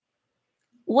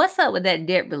what's up with that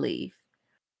debt relief?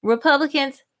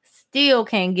 Republicans still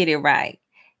can't get it right.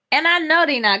 And I know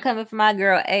they're not coming for my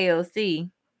girl AOC.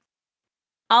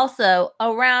 Also, a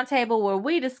roundtable where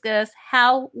we discuss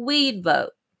how we'd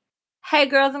vote. Hey,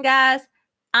 girls and guys,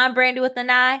 I'm Brandy with an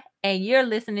I, and you're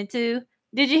listening to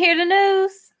Did You Hear the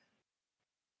News?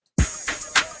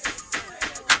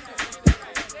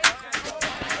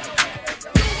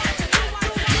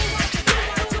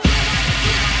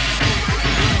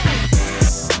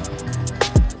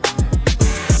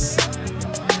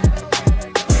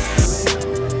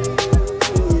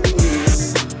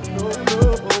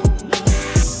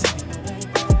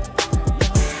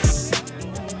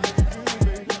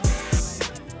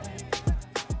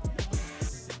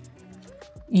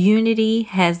 Unity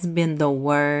has been the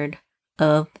word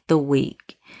of the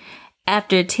week.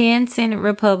 After 10 Senate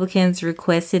Republicans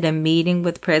requested a meeting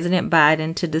with President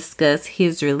Biden to discuss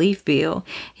his relief bill,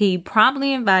 he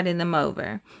promptly invited them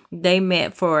over. They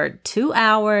met for 2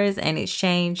 hours and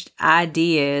exchanged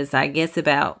ideas, I guess,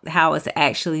 about how it's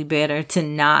actually better to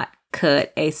not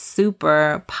cut a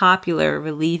super popular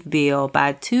relief bill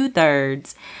by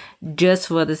 2/3 just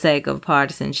for the sake of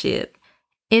partisanship.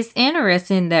 It's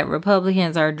interesting that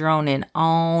Republicans are droning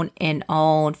on and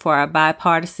on for a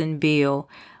bipartisan bill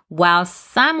while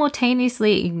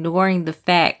simultaneously ignoring the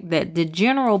fact that the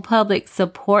general public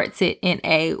supports it in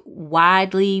a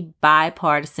widely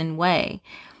bipartisan way.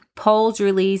 Polls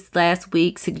released last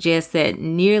week suggest that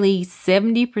nearly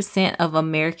 70% of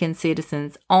American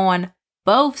citizens on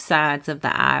both sides of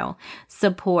the aisle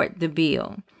support the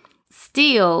bill.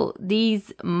 Still,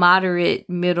 these moderate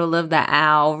middle of the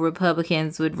aisle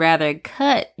Republicans would rather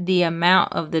cut the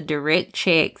amount of the direct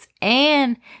checks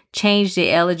and change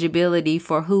the eligibility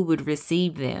for who would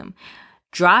receive them,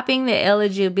 dropping the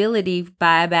eligibility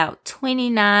by about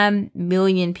 29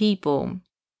 million people.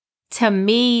 To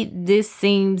me, this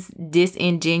seems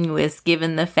disingenuous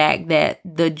given the fact that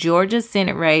the Georgia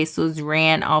Senate race was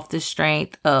ran off the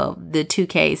strength of the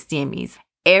 2K stimmies.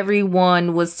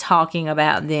 Everyone was talking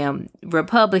about them.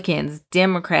 Republicans,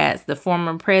 Democrats, the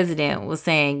former president was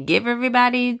saying, give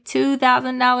everybody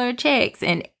 $2,000 checks.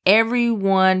 And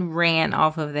everyone ran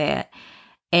off of that.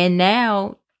 And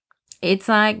now it's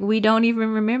like we don't even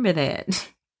remember that.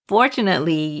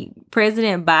 Fortunately,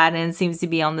 President Biden seems to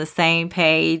be on the same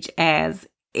page as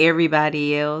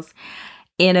everybody else.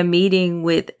 In a meeting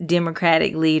with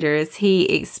Democratic leaders, he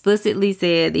explicitly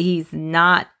said that he's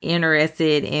not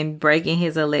interested in breaking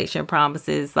his election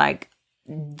promises like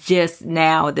just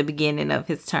now at the beginning of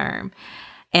his term.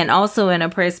 And also in a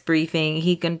press briefing,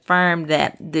 he confirmed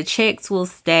that the checks will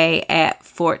stay at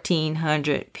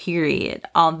 $1,400, period.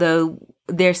 Although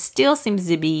there still seems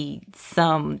to be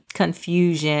some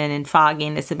confusion and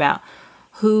fogginess about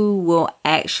who will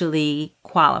actually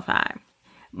qualify.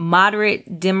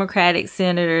 Moderate Democratic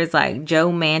senators like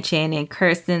Joe Manchin and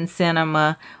Kyrsten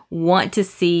Sinema want to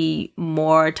see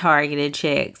more targeted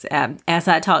checks. As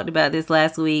I talked about this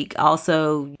last week,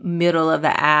 also middle of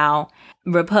the aisle,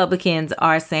 Republicans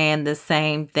are saying the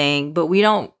same thing, but we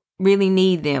don't really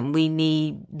need them. We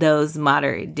need those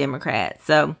moderate Democrats.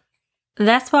 So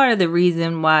that's part of the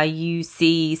reason why you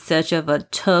see such of a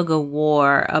tug of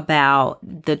war about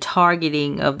the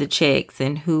targeting of the checks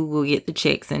and who will get the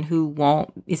checks and who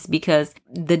won't. It's because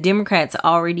the Democrats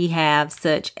already have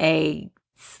such a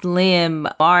slim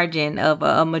margin of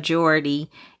a majority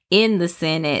in the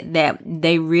Senate that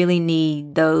they really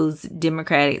need those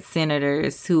Democratic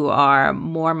senators who are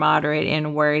more moderate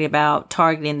and worried about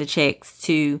targeting the checks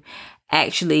to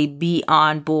actually be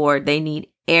on board. They need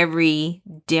every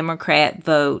Democrat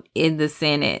vote in the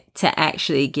Senate to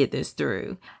actually get this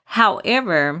through.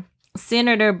 However,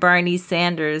 Senator Bernie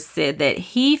Sanders said that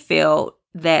he felt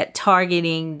that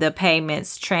targeting the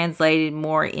payments translated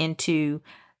more into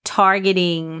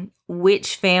targeting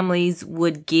which families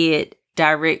would get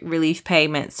direct relief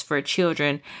payments for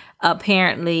children.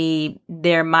 Apparently,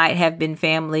 there might have been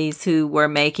families who were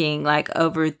making like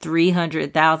over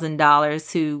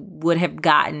 $300,000 who would have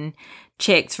gotten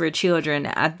checks for children.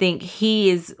 I think he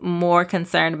is more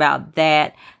concerned about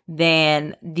that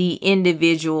than the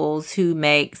individuals who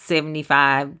make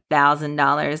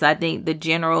 $75,000. I think the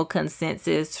general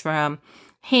consensus from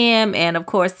him and, of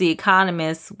course, the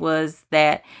economists was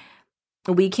that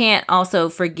we can't also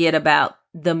forget about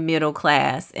the middle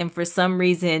class. And for some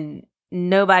reason,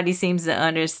 nobody seems to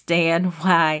understand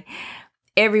why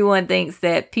everyone thinks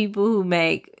that people who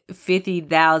make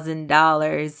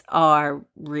 $50,000 are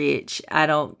rich.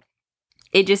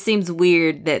 It just seems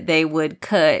weird that they would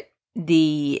cut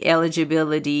the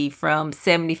eligibility from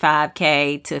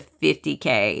 $75K to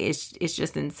 $50K. It's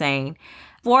just insane.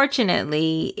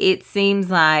 Fortunately, it seems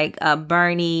like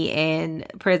Bernie and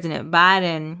President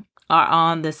Biden are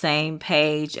on the same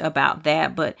page about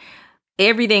that, but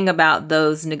everything about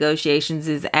those negotiations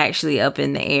is actually up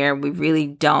in the air. We really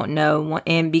don't know.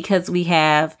 And because we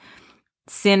have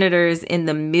senators in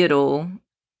the middle,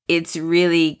 it's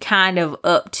really kind of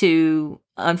up to,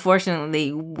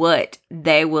 unfortunately, what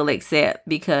they will accept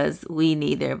because we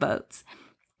need their votes.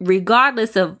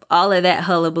 Regardless of all of that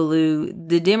hullabaloo,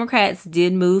 the Democrats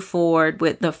did move forward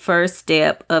with the first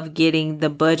step of getting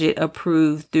the budget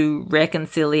approved through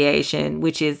reconciliation,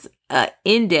 which is an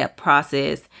in-depth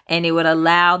process, and it would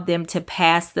allow them to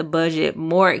pass the budget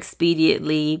more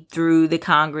expediently through the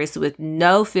Congress with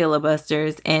no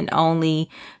filibusters and only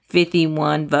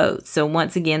 51 votes. So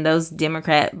once again, those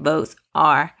Democrat votes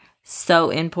are so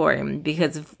important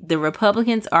because if the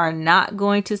Republicans are not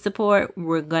going to support,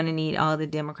 we're going to need all the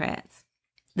Democrats.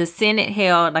 The Senate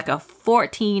held like a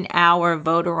 14-hour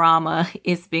vote-a-rama,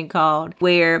 it's been called,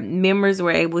 where members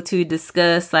were able to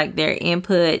discuss like their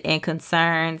input and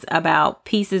concerns about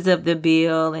pieces of the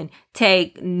bill and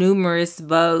take numerous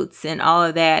votes and all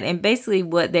of that. And basically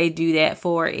what they do that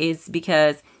for is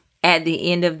because at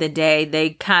the end of the day,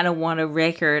 they kind of want a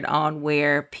record on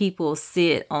where people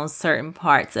sit on certain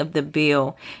parts of the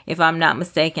bill. If I'm not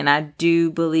mistaken, I do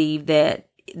believe that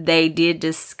they did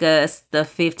discuss the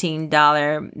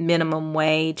 $15 minimum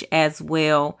wage as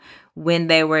well when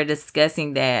they were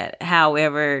discussing that.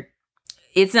 However,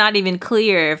 it's not even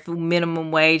clear if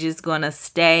minimum wage is going to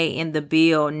stay in the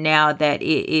bill now that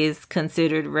it is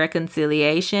considered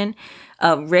reconciliation.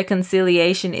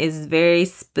 Reconciliation is very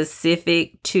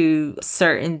specific to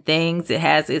certain things. It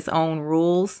has its own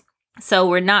rules. So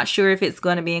we're not sure if it's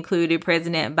going to be included.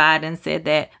 President Biden said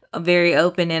that very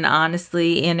open and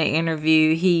honestly in an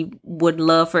interview. He would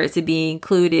love for it to be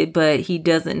included, but he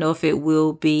doesn't know if it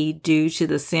will be due to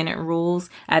the Senate rules.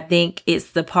 I think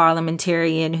it's the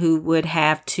parliamentarian who would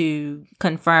have to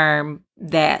confirm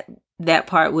that that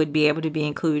part would be able to be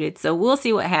included. So we'll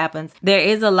see what happens. There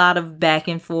is a lot of back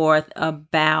and forth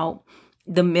about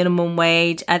the minimum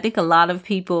wage. I think a lot of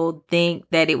people think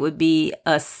that it would be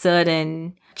a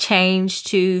sudden change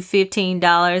to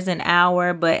 $15 an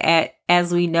hour, but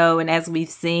as we know and as we've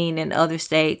seen in other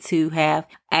states who have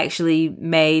actually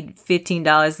made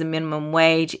 $15 the minimum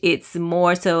wage, it's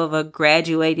more so of a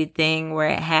graduated thing where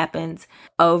it happens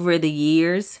over the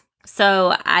years.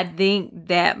 So I think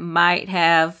that might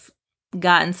have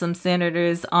gotten some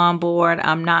senators on board.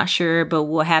 I'm not sure, but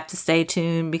we'll have to stay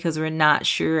tuned because we're not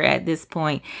sure at this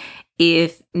point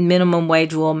if minimum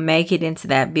wage will make it into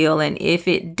that bill. And if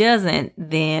it doesn't,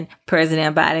 then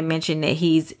President Biden mentioned that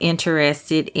he's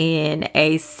interested in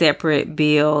a separate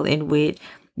bill in which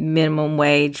minimum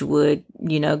wage would,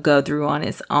 go through on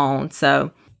its own.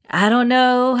 So I don't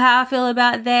know how I feel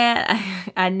about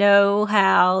that. I know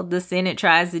how the Senate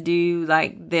tries to do,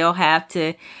 like they'll have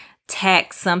to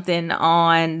tack something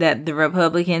on that the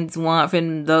Republicans want for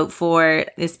them to vote for,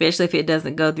 especially if it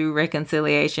doesn't go through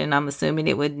reconciliation. I'm assuming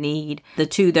it would need the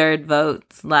 2/3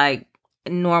 votes like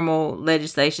normal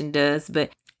legislation does.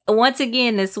 But once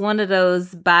again, it's one of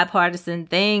those bipartisan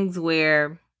things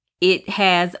where it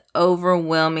has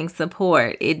overwhelming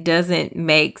support. It doesn't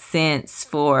make sense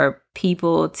for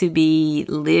people to be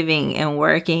living and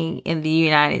working in the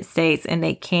United States and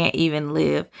they can't even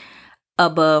live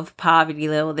above poverty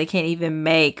level. They can't even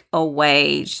make a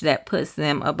wage that puts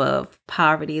them above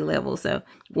poverty level. So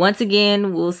once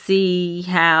again, we'll see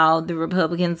how the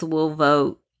Republicans will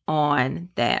vote on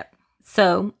that.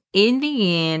 So in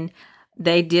the end,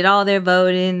 they did all their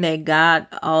voting. They got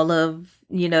all of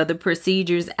the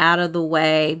procedures out of the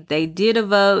way. They did a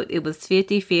vote. It was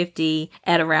 50-50.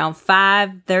 At around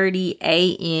 5:30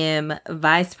 a.m.,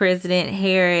 Vice President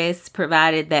Harris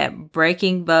provided that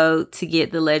breaking vote to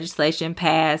get the legislation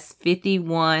passed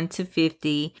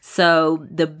 51-50. So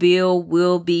the bill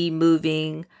will be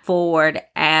moving forward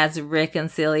as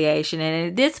reconciliation. And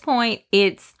at this point,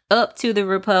 it's up to the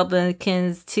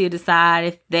Republicans to decide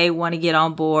if they want to get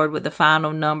on board with the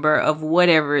final number of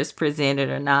whatever is presented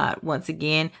or not. Once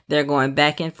again, they're going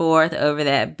back and forth over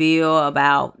that bill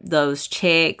about those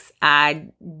checks. I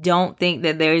don't think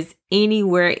that there's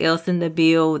anywhere else in the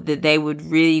bill that they would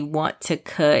really want to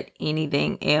cut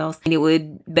anything else. And it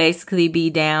would basically be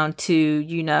down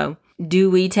to,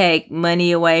 do we take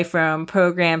money away from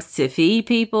programs to feed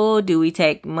people? Do we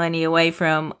take money away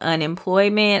from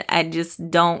unemployment? I just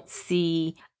don't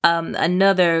see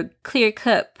another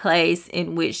clear-cut place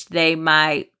in which they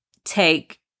might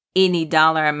take any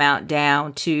dollar amount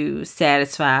down to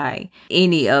satisfy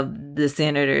any of the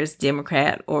senators,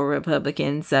 Democrat or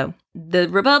Republican. So the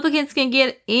Republicans can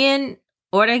get in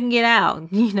or they can get out.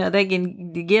 They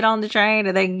can get on the train,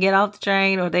 or they can get off the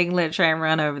train, or they can let the train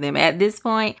run over them. At this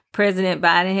point, President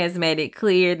Biden has made it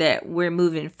clear that we're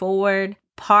moving forward.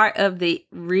 Part of the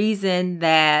reason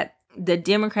that the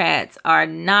Democrats are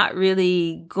not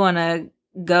really going to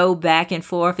go back and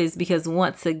forth is because,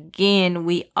 once again,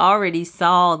 we already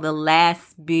saw the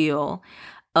last bill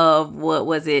of, what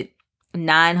was it,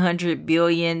 $900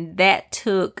 billion. That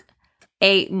took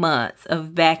 8 months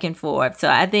of back and forth. So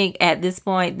I think at this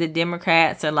point, the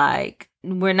Democrats are like,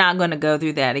 we're not going to go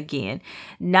through that again.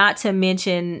 Not to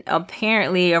mention,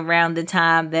 apparently around the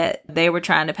time that they were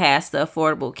trying to pass the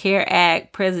Affordable Care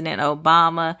Act, President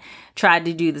Obama tried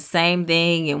to do the same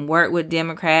thing and work with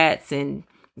Democrats and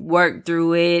work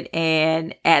through it.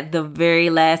 And at the very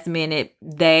last minute,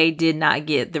 they did not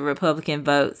get the Republican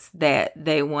votes that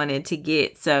they wanted to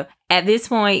get. So at this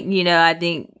point, I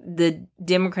think the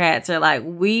Democrats are like,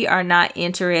 we are not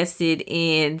interested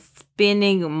in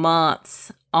spending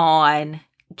months on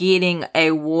getting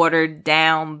a watered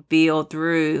down bill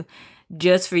through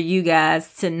just for you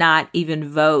guys to not even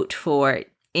vote for it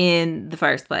in the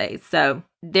first place. So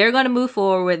they're going to move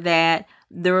forward with that.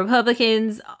 The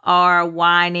Republicans are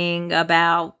whining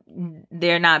about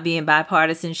there not being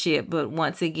bipartisanship, but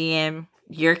once again,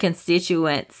 your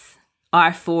constituents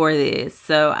are for this.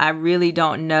 So I really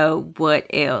don't know what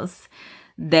else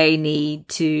they need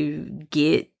to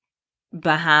get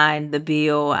behind the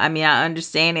bill. I mean, I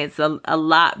understand it's a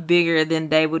lot bigger than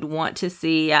they would want to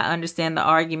see. I understand the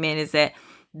argument is that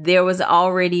there was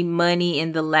already money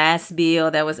in the last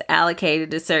bill that was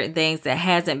allocated to certain things that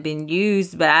hasn't been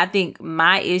used. But I think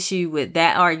my issue with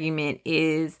that argument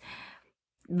is,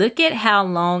 look at how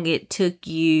long it took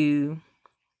you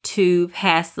to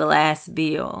pass the last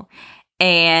bill.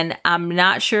 And I'm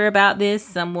not sure about this.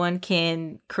 Someone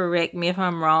can correct me if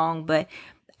I'm wrong, but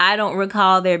I don't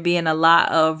recall there being a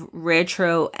lot of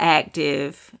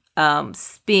retroactive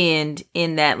spend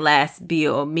in that last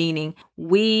bill, meaning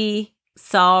we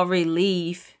saw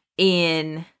relief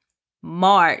in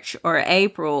March or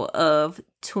April of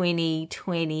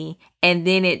 2020, and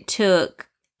then it took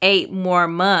 8 more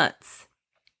months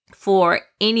for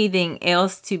anything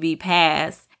else to be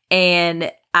passed.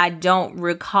 And I don't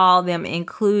recall them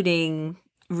including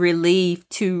relief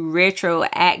to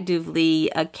retroactively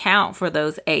account for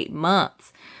those 8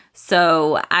 months.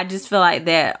 So I just feel like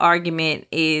that argument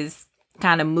is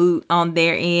kind of moot on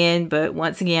their end, but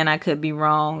once again, I could be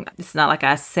wrong. It's not like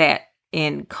I sat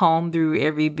and combed through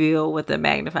every bill with a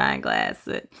magnifying glass.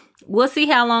 But we'll see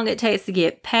how long it takes to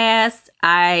get passed.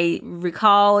 I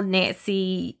recall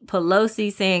Nancy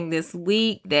Pelosi saying this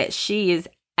week that she is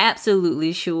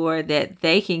absolutely sure that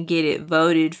they can get it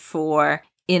voted for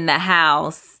in the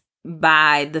House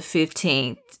by the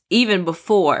 15th, even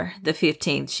before the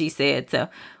 15th, she said. So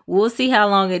we'll see how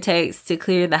long it takes to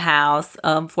clear the House.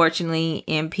 Unfortunately,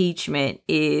 impeachment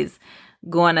is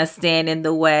going to stand in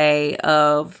the way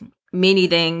of many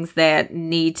things that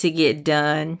need to get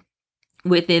done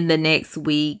within the next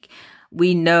week.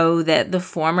 We know that the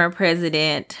former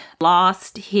president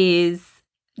lost his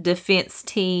defense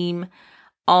team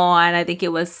on, I think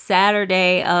it was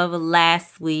Saturday of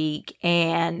last week,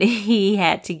 and he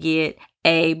had to get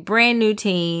a brand new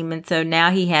team. And so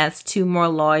now he has 2 more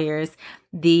lawyers.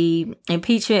 The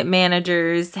impeachment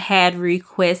managers had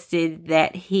requested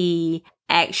that he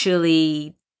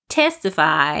actually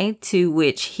testify, to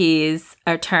which his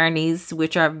attorneys,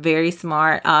 which are very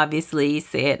smart, obviously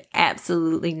said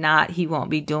absolutely not. He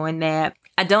won't be doing that.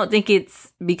 I don't think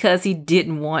it's because he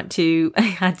didn't want to.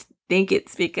 I think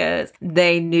it's because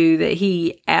they knew that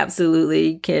he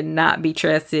absolutely cannot be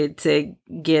trusted to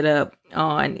get up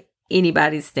on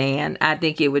anybody's stand. I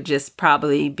think it would just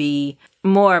probably be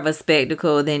more of a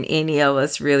spectacle than any of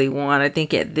us really want. I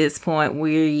think at this point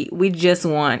we just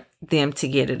want them to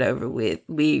get it over with.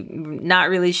 We're not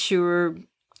really sure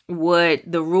what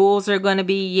the rules are going to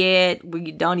be yet.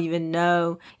 We don't even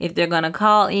know if they're going to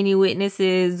call any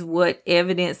witnesses, what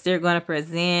evidence they're going to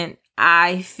present.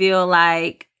 I feel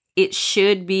like it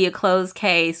should be a closed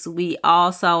case. We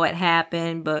all saw it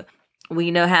happen, but we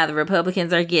know how the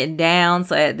Republicans are getting down.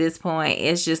 So at this point,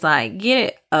 it's just like, get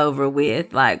it over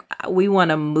with. Like, we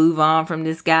want to move on from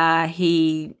this guy.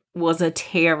 He was a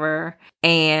terror,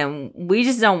 and we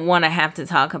just don't want to have to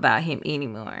talk about him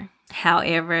anymore.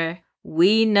 However,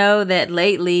 we know that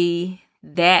lately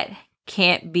that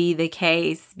can't be the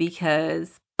case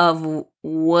because of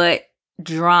what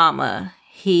drama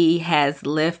he has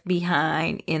left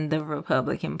behind in the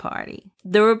Republican Party.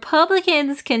 The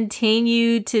Republicans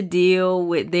continue to deal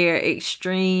with their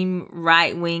extreme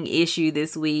right-wing issue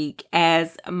this week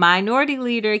as Minority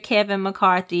Leader Kevin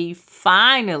McCarthy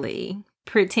finally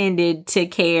pretended to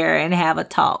care and have a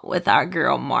talk with our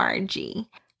girl Margie.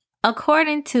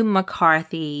 According to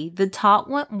McCarthy, the talk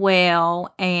went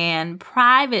well, and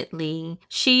privately,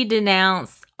 she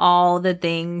denounced all the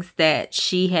things that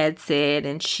she had said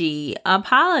and she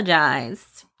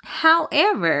apologized.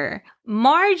 However,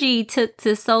 Margie took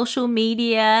to social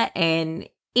media and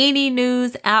any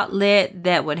news outlet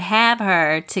that would have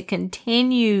her to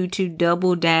continue to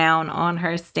double down on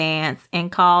her stance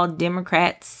and call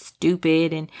Democrats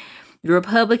stupid and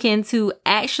Republicans who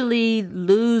actually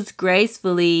lose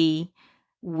gracefully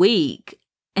weak.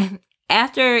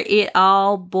 After it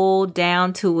all boiled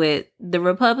down to it, the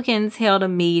Republicans held a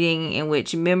meeting in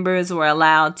which members were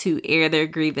allowed to air their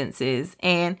grievances.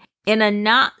 And in a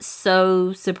not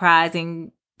so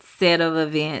surprising set of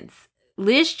events,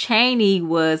 Liz Cheney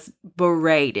was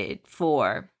berated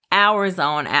for hours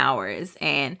on hours,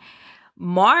 and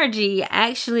Margie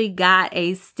actually got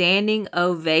a standing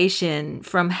ovation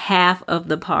from half of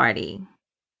the party.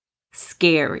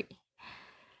 Scary.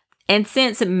 And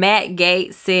since Matt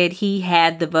Gaetz said he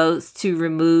had the votes to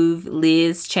remove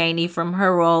Liz Cheney from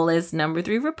her role as number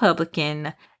 3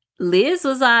 Republican, Liz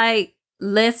was like,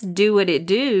 let's do what it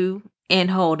do and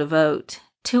hold a vote.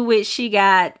 To which she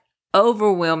got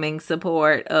overwhelming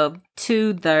support of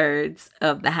 2/3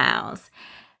 of the House.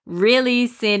 Really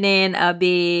sending a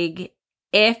big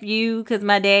F you, because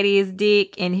my daddy is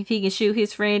dick, and if he can shoot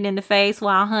his friend in the face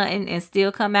while hunting and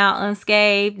still come out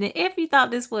unscathed, then if you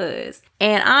thought this was.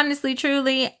 And honestly,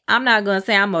 truly, I'm not going to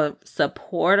say I'm a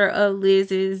supporter of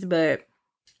Liz's, but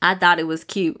I thought it was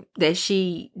cute that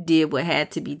she did what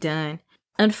had to be done.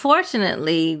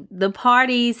 Unfortunately, the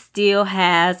party still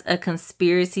has a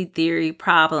conspiracy theory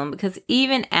problem, because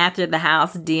even after the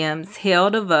House Dems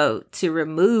held a vote to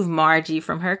remove Margie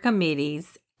from her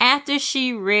committees, after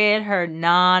she read her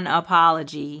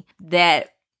non-apology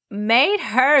that made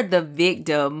her the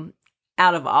victim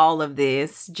out of all of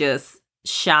this, just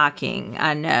shocking,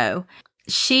 I know.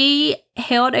 She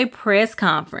held a press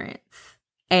conference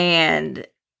and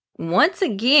once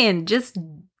again just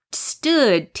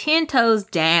stood 10 toes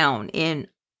down in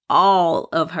all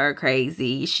of her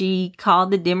crazy. She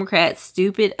called the Democrats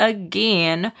stupid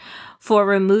again for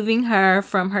removing her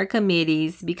from her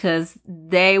committees because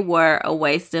they were a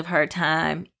waste of her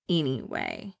time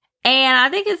anyway. And I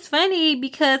think it's funny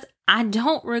because I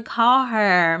don't recall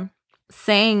her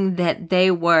saying that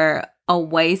they were a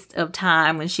waste of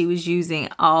time when she was using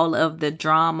all of the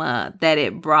drama that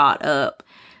it brought up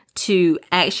to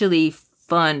actually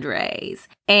fundraise.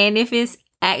 And if it's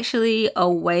actually a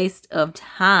waste of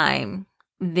time,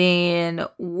 then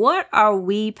what are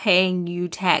we paying you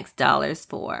tax dollars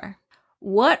for?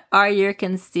 What are your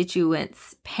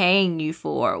constituents paying you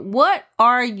for? What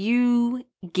are you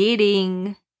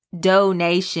getting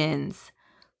donations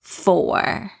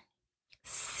for?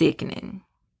 Sickening.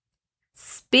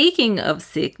 Speaking of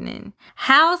sickening,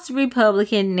 House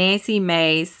Republican Nancy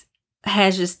Mace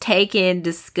has just taken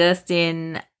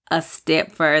disgusting a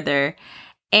step further,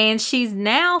 and she's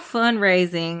now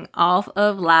fundraising off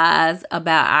of lies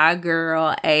about our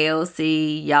girl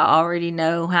AOC. Y'all already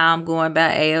know how I'm going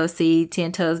about AOC.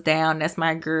 10 toes down. That's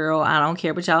my girl. I don't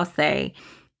care what y'all say.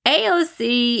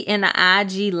 AOC in the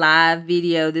IG live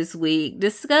video this week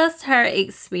discussed her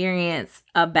experience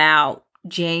about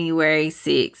January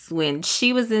 6th when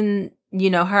she was in,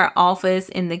 her office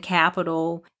in the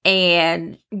Capitol,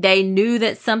 and they knew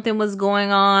that something was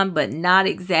going on, but not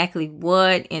exactly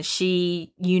what. And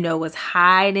she, was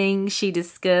hiding. She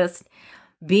discussed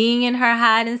being in her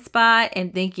hiding spot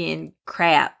and thinking,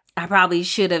 crap, I probably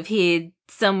should have hid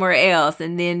somewhere else.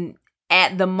 And then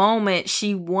at the moment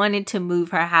she wanted to move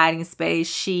her hiding space,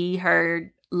 she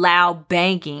heard loud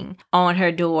banging on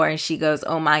her door and she goes,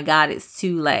 oh my God, it's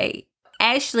too late.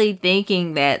 Actually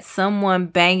thinking that someone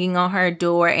banging on her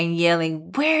door and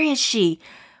yelling, where is she?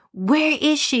 Where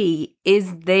is she?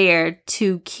 Is there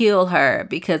to kill her.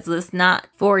 Because let's not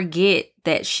forget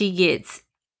that she gets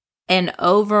an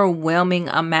overwhelming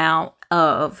amount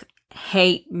of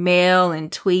hate mail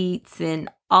and tweets and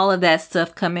all of that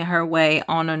stuff coming her way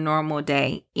on a normal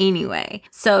day anyway.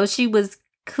 So she was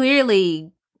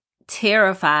clearly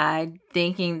terrified,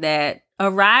 thinking that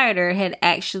a rioter had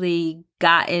actually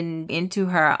gotten into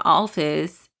her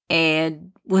office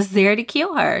and was there to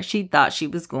kill her. She thought she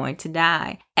was going to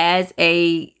die. As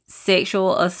a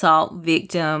sexual assault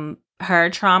victim, her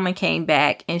trauma came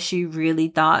back and she really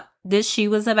thought that she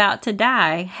was about to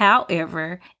die.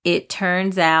 However, it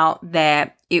turns out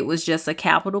that it was just a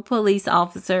Capitol Police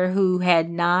officer who had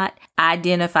not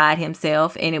identified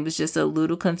himself, and it was just a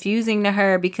little confusing to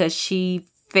her because she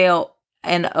felt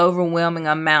an overwhelming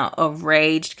amount of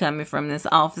rage coming from this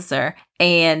officer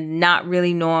and not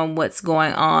really knowing what's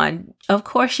going on. Of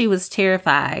course, she was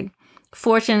terrified.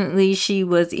 Fortunately, she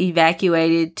was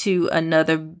evacuated to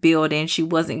another building. She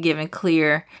wasn't given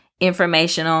clear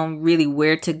information on really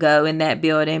where to go in that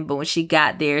building. But when she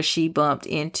got there, she bumped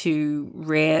into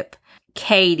Rep.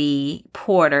 Katie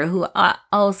Porter, who I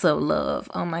also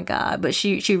love. Oh my God. But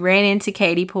she ran into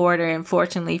Katie Porter, and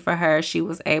fortunately for her, she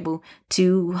was able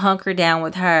to hunker down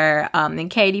with her. And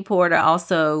Katie Porter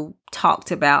also talked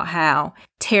about how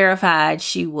terrified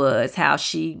she was, how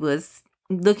she was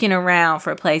looking around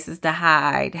for places to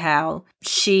hide, how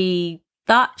she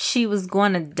thought she was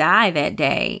going to die that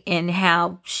day, and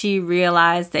how she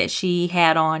realized that she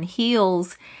had on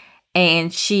heels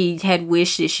and she had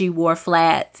wished that she wore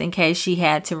flats in case she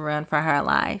had to run for her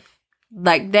life.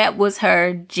 Like, that was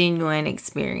her genuine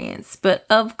experience. But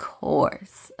of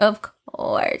course, the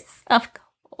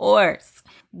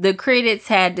critics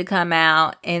had to come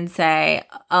out and say,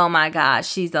 oh my gosh,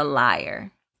 she's a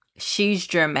liar. She's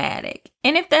dramatic.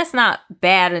 And if that's not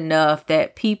bad enough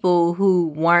that people who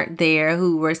weren't there,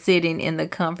 who were sitting in the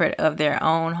comfort of their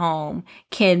own home,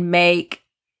 can make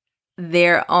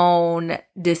their own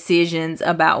decisions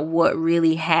about what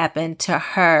really happened to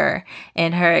her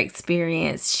and her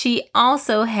experience. She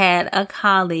also had a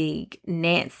colleague,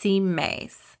 Nancy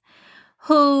Mace,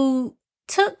 who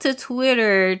took to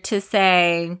Twitter to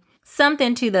say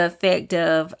something to the effect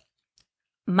of,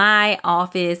 my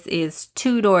office is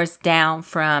 2 doors down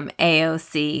from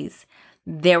AOC's.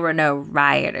 There were no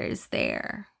rioters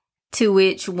there. To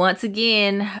which, once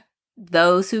again,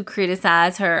 those who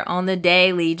criticize her on the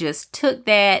daily just took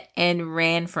that and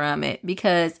ran from it,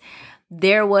 because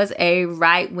there was a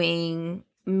right-wing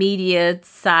media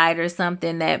site or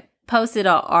something that posted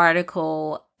an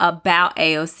article about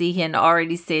AOC and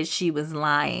already said she was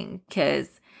lying,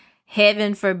 because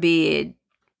heaven forbid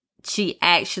she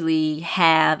actually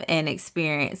have an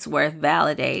experience worth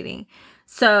validating.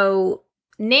 So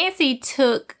Nancy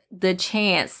took the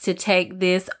chance to take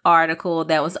this article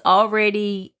that was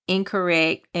already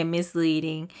incorrect and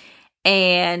misleading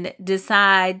and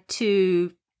decide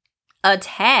to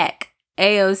attack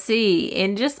AOC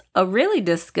in just a really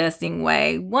disgusting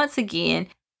way. Once again,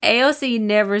 AOC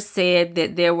never said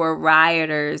that there were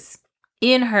rioters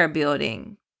in her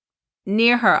building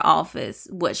near her office.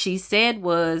 What she said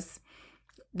was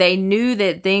they knew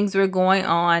that things were going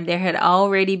on. There had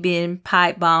already been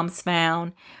pipe bombs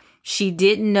found. She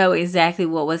didn't know exactly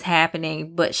what was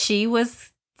happening, but she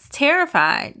was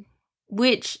terrified,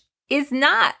 which is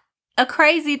not a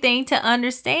crazy thing to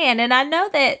understand. And I know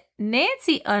that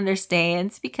Nancy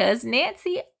understands, because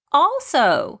Nancy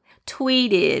also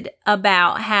tweeted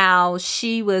about how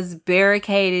she was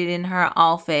barricaded in her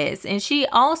office. And she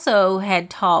also had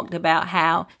talked about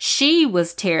how she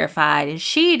was terrified and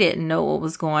she didn't know what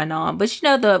was going on. But you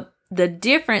know, the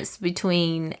difference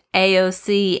between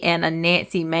AOC and a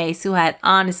Nancy Mace, who I had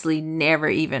honestly never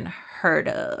even heard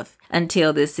of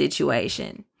until this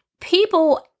situation.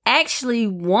 People actually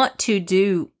want to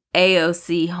do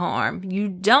AOC harm. You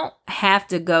don't have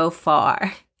to go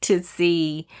far to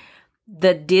see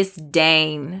the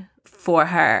disdain for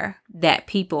her that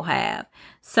people have.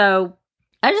 So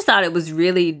I just thought it was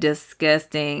really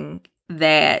disgusting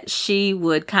that she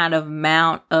would kind of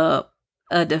mount up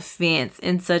a defense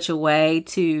in such a way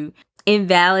to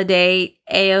invalidate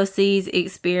AOC's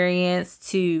experience,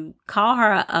 to call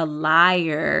her a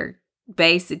liar,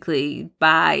 basically,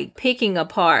 by picking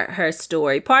apart her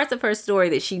story, parts of her story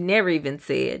that she never even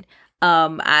said.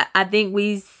 I think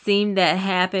we've seen that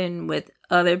happen with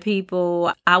other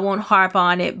people. I won't harp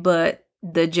on it, but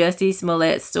the Jussie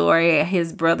Smollett story,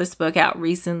 his brother spoke out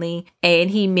recently and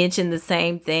he mentioned the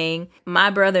same thing. My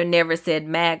brother never said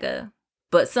MAGA,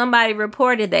 but somebody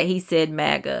reported that he said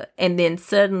MAGA, and then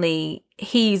suddenly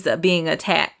he's being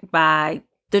attacked by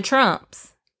the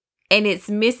Trumps. And it's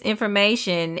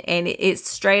misinformation and it's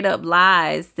straight up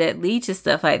lies that lead to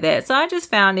stuff like that. So I just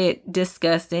found it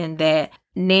disgusting that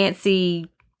Nancy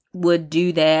would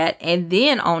do that, and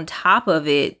then on top of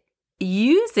it,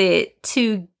 use it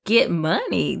to get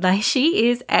money. Like, she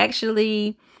is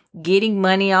actually getting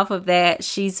money off of that.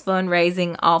 She's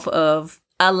fundraising off of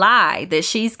a lie that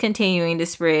she's continuing to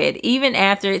spread, even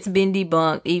after it's been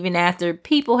debunked, even after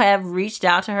people have reached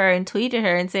out to her and tweeted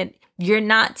her and said, you're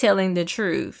not telling the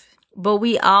truth. But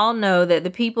we all know that the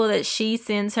people that she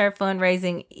sends her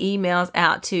fundraising emails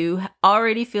out to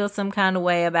already feel some kind of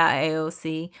way about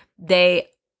AOC. They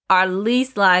are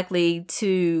least likely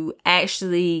to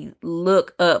actually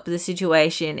look up the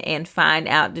situation and find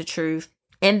out the truth.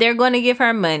 And they're going to give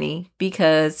her money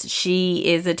because she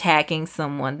is attacking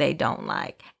someone they don't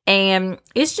like. And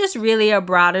it's just really a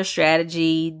broader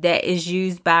strategy that is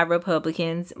used by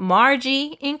Republicans,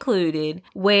 Margie included,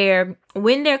 where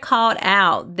when they're called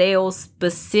out, they'll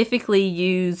specifically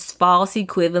use false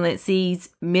equivalencies,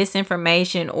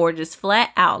 misinformation, or just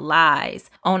flat out lies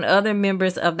on other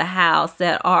members of the House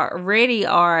that already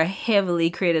are heavily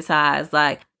criticized,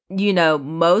 like,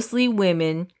 mostly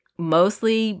women,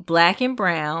 mostly Black and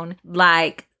brown,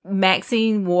 like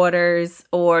Maxine Waters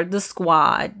or the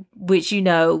Squad, which,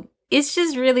 it's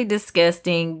just really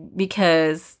disgusting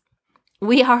because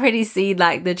we already see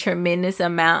like the tremendous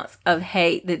amounts of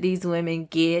hate that these women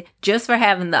get just for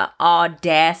having the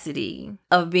audacity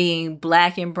of being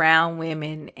Black and brown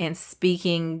women and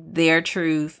speaking their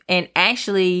truth and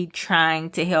actually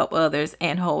trying to help others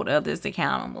and hold others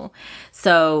accountable.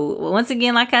 So once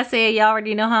again, like I said, y'all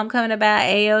already know how I'm coming about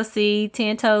AOC,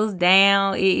 10 toes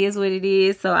down. It is what it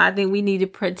is. So I think we need to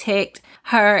protect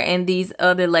her and these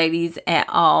other ladies at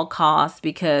all costs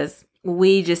because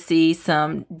we just see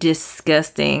some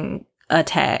disgusting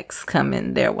attacks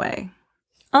coming their way.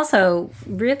 Also,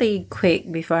 really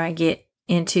quick before I get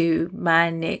into my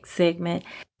next segment,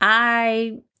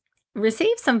 I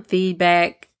received some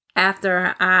feedback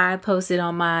after I posted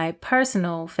on my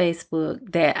personal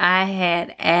Facebook that I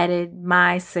had added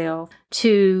myself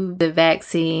to the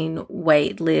vaccine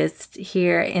wait list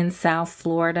here in South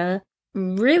Florida.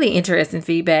 Really interesting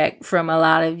feedback from a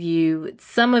lot of you.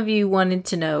 Some of you wanted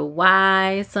to know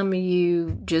why. Some of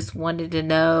you just wanted to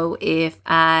know if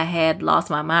I had lost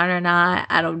my mind or not.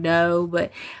 I don't know,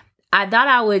 but I thought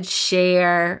I would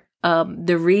share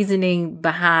the reasoning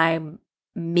behind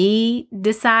me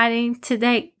deciding to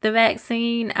take the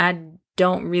vaccine. I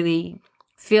don't really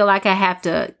feel like I have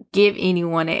to give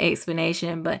anyone an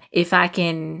explanation, but if I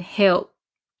can help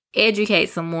educate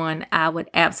someone, I would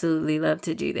absolutely love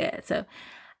to do that. So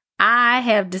I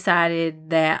have decided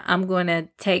that I'm going to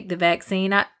take the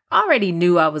vaccine. I already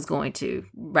knew I was going to,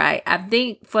 right? I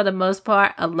think for the most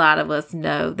part, a lot of us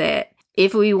know that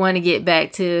if we want to get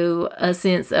back to a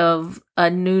sense of a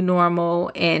new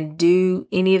normal and do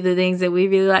any of the things that we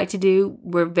really like to do,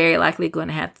 we're very likely going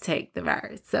to have to take the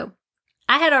virus. So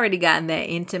I had already gotten that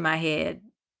into my head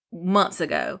months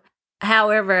ago.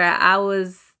 However,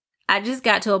 I just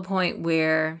got to a point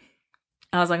where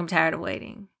I was like, I'm tired of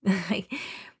waiting.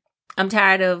 I'm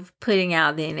tired of putting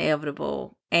out the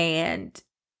inevitable and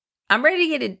I'm ready to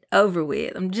get it over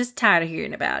with. I'm just tired of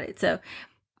hearing about it. So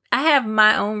I have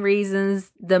my own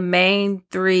reasons. The main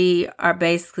three are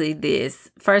basically this.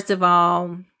 First of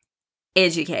all,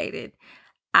 educated.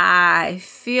 I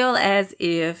feel as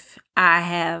if I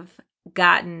have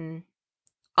gotten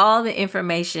all the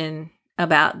information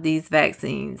about these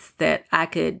vaccines that I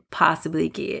could possibly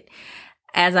get.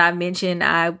 As I mentioned,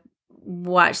 I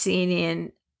watch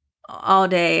CNN all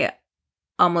day,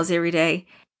 almost every day.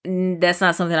 That's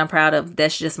not something I'm proud of.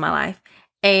 That's just my life.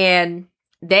 And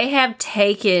they have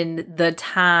taken the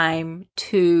time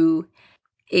to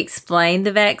explain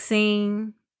the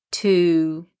vaccine,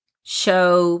 to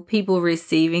show people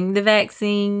receiving the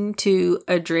vaccine, to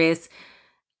address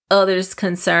others'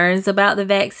 concerns about the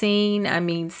vaccine. I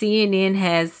mean, CNN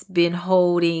has been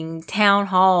holding town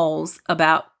halls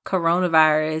about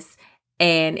coronavirus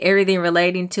and everything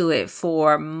relating to it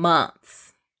for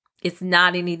months. It's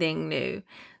not anything new.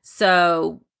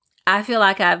 So I feel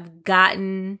like I've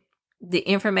gotten the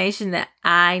information that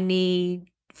I need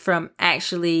from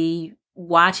actually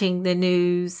watching the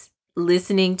news,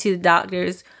 listening to the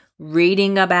doctors,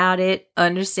 reading about it,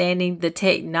 understanding the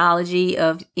technology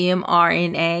of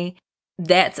mRNA.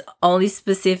 That's only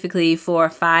specifically for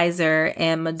Pfizer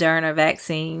and Moderna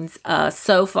vaccines.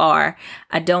 So far,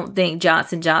 I don't think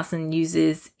Johnson & Johnson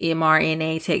uses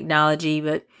mRNA technology,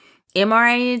 but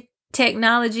mRNA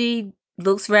technology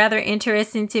looks rather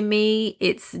interesting to me.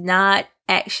 It's not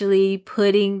actually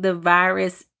putting the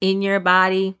virus in your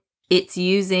body. It's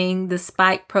using the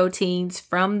spike proteins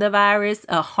from the virus,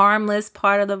 a harmless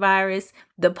part of the virus,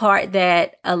 the part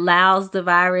that allows the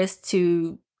virus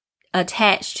to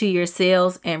attach to your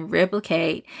cells and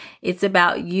replicate. It's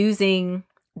about using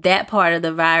that part of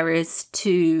the virus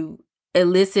to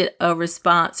elicit a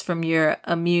response from your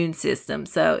immune system.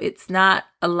 So it's not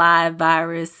a live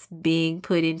virus being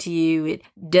put into you. It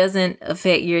doesn't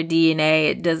affect your DNA.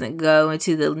 It doesn't go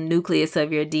into the nucleus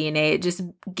of your DNA. It just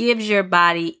gives your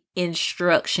body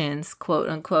instructions, quote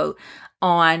unquote,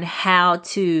 on how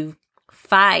to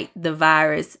fight the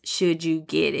virus should you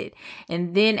get it.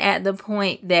 And then at the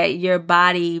point that your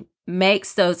body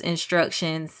makes those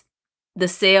instructions, the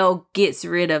cell gets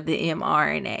rid of the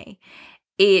mRNA.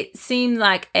 It seemed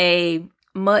like a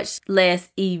much less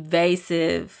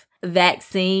evasive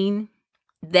vaccine,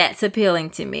 that's appealing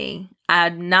to me.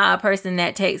 I'm not a person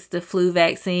that takes the flu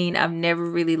vaccine. I've never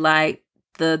really liked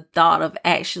the thought of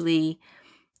actually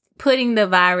putting the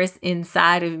virus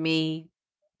inside of me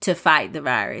to fight the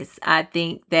virus. I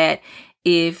think that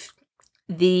if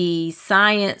the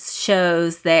science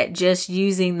shows that just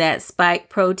using that spike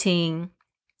protein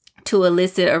to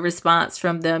elicit a response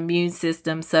from the immune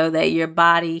system so that your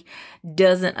body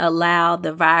doesn't allow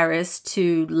the virus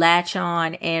to latch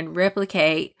on and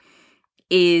replicate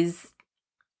is,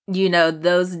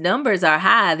 those numbers are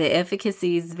high. The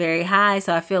efficacy is very high.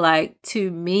 So I feel like,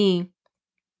 to me,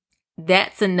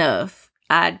 that's enough.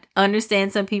 I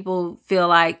understand some people feel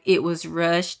like it was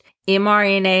rushed.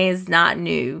 mRNA is not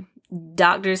new.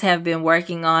 Doctors have been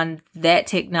working on that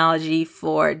technology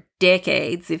for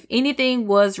decades. If anything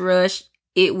was rushed,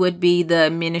 it would be the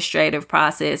administrative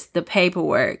process, the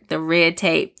paperwork, the red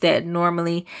tape that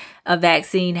normally a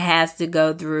vaccine has to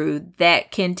go through.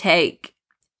 That can take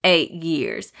 8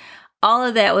 years. All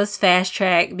of that was fast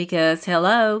tracked because,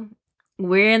 hello,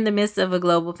 we're in the midst of a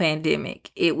global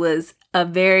pandemic. It was a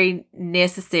very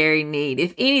necessary need.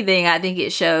 If anything, I think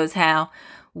it shows how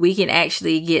we can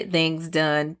actually get things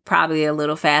done probably a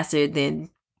little faster than,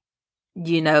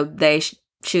 they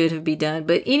should have been done.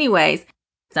 But anyways,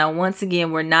 so once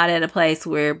again, we're not at a place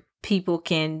where people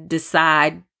can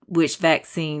decide which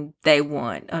vaccine they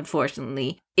want,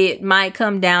 unfortunately. It might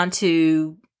come down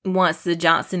to, once the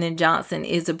Johnson & Johnson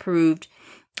is approved,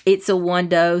 it's a one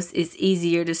dose, it's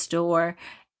easier to store.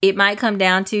 It might come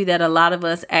down to that a lot of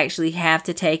us actually have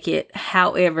to take it.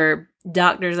 However,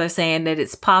 doctors are saying that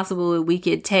it's possible that we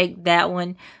could take that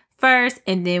one first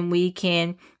and then we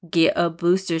can get a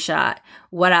booster shot.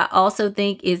 What I also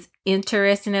think is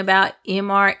interesting about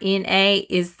mRNA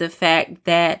is the fact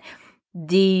that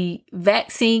the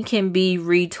vaccine can be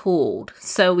retooled.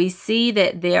 So we see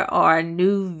that there are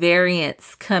new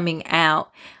variants coming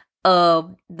out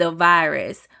of the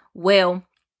virus. Well,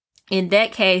 in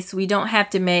that case, we don't have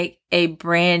to make a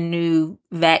brand new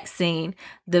vaccine.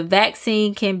 The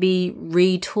vaccine can be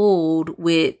retooled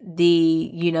with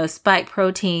the, spike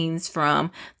proteins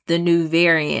from the new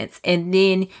variants. And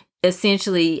then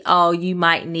essentially all you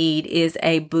might need is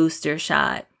a booster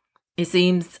shot. It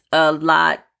seems a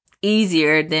lot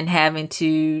easier than having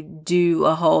to do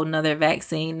a whole nother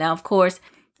vaccine. Now, of course,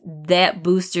 that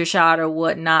booster shot or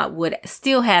whatnot would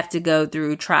still have to go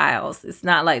through trials. It's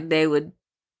not like they would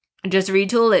just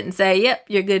retool it and say, yep,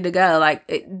 you're good to go.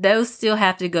 Those still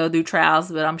have to go through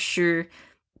trials, but I'm sure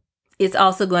it's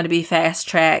also going to be fast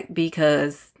tracked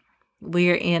because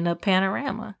we're in a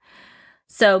panorama.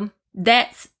 So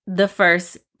that's the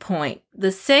first point.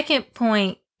 The second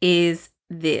point is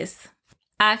this.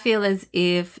 I feel as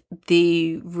if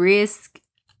the risk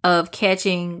of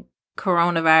catching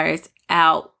coronavirus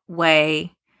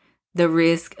outweigh the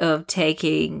risk of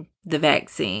taking the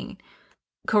vaccine.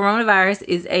 Coronavirus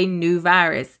is a new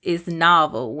virus. It's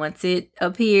novel. Once it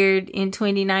appeared in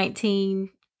 2019,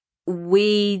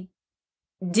 we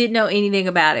didn't know anything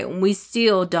about it. We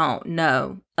still don't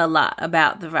know a lot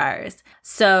about the virus.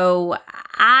 So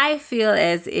I feel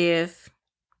as if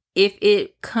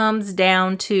it comes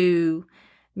down to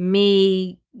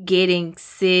me getting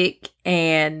sick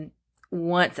and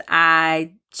once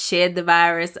I shed the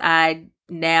virus, I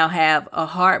now have a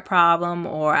heart problem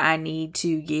or I need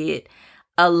to get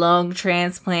a lung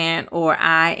transplant, or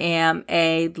I am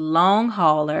a long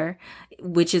hauler,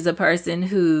 which is a person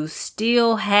who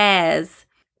still has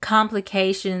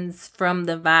complications from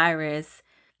the virus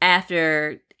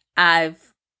after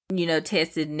I've,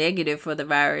 tested negative for the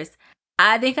virus.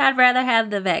 I think I'd rather have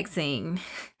the vaccine.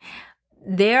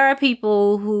 There are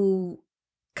people who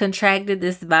contracted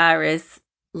this virus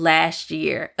last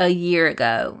year, a year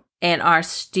ago, and are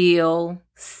still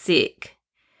sick.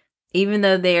 Even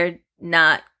though they're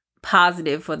not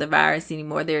positive for the virus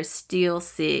anymore, they're still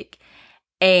sick.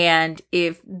 And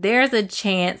if there's a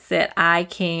chance that I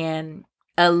can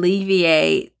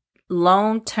alleviate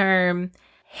long-term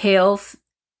health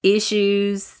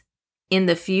issues in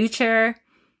the future,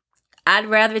 I'd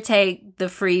rather take the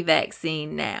free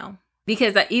vaccine now.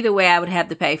 Because either way, I would have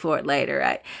to pay for it later,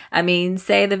 right? I mean,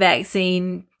 say the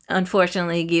vaccine,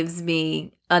 unfortunately, gives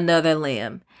me another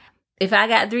limb. If I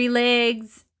got 3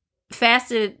 legs,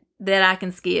 faster that I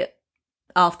can skip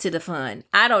off to the fun.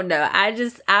 I don't know.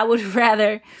 I would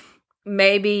rather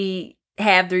maybe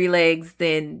have 3 legs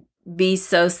than be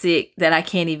so sick that I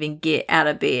can't even get out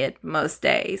of bed most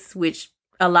days, which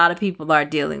a lot of people are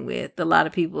dealing with. A lot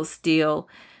of people still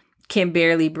can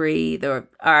barely breathe or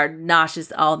are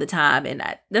nauseous all the time. And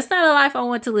that's not a life I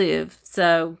want to live.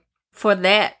 So for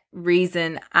that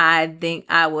reason I think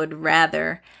I would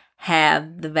rather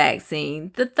have the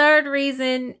vaccine. The third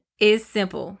reason is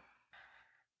simple.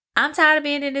 I'm tired of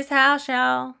being in this house,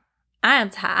 y'all. I'm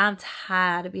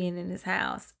tired of being in this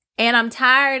house. And I'm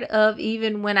tired of,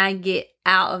 even when I get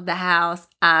out of the house,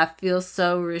 I feel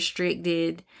so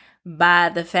restricted by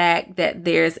the fact that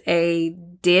there's a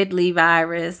deadly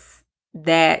virus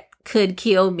that could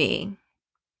kill me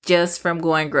just from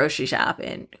going grocery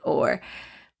shopping or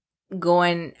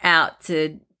going out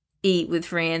to eat with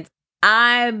friends.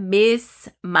 I miss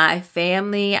my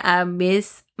family. I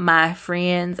miss my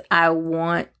friends. I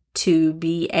want to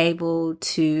be able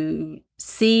to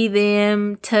see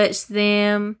them, touch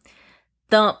them,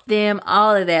 thump them,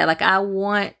 all of that. Like, I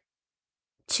want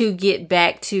to get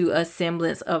back to a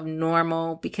semblance of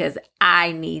normal because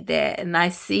I need that. And I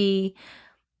see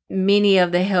many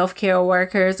of the healthcare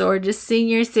workers or just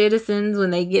senior citizens,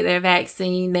 when they get their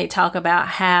vaccine, they talk about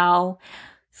how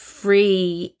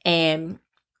free and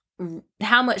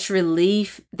how much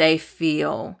relief they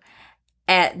feel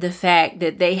at the fact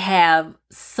that they have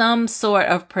some sort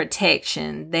of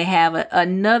protection. They have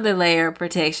another layer of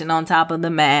protection on top of the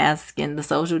mask and the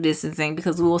social distancing,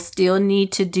 because we'll still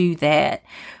need to do that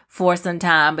for some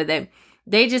time. But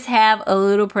they just have a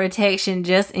little protection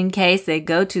just in case they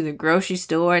go to the grocery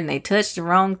store and they touch the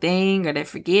wrong thing, or they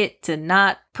forget to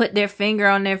not put their finger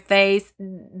on their face.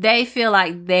 They feel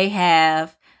like they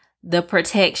have the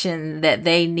protection that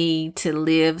they need to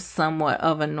live somewhat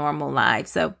of a normal life.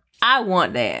 So I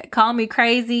want that. Call me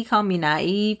crazy, call me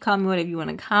naive, call me whatever you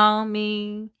want to call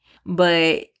me.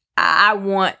 But I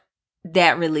want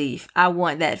that relief. I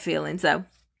want that feeling. So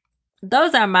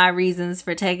those are my reasons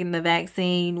for taking the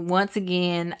vaccine. Once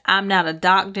again, I'm not a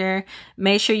doctor.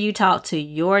 Make sure you talk to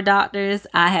your doctors.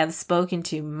 I have spoken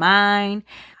to mine.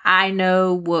 I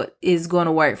know what is going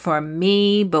to work for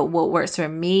me, but what works for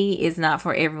me is not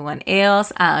for everyone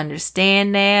else. I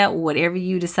understand that. Whatever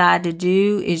you decide to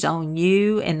do is on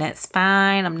you, and that's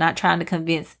fine. I'm not trying to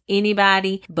convince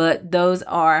anybody, but those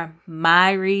are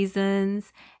my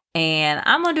reasons, and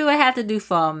I'm going to do what I have to do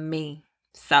for me.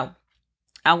 So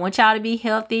I want y'all to be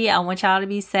healthy. I want y'all to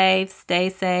be safe. Stay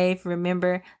safe.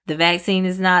 Remember, the vaccine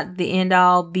is not the end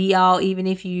all be all. Even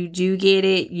if you do get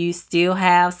it, you still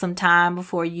have some time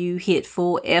before you hit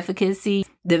full efficacy.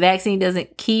 The vaccine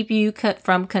doesn't keep you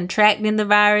from contracting the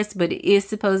virus, but it is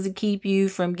supposed to keep you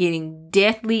from getting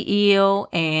deathly ill.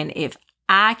 And if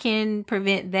I can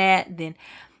prevent that, then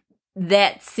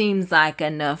that seems like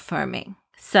enough for me.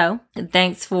 So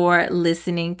thanks for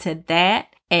listening to that.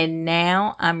 And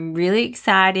now I'm really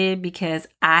excited because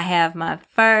I have my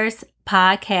first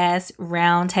podcast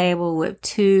roundtable with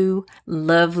two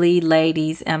lovely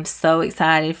ladies. I'm so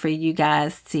excited for you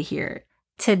guys to hear it.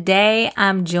 Today,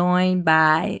 I'm joined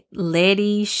by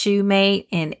Letty Shoemate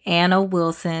and Anna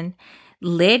Wilson.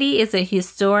 Letty is a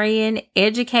historian,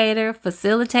 educator,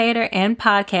 facilitator, and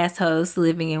podcast host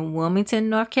living in Wilmington,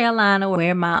 North Carolina,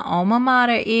 where my alma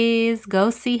mater is. Go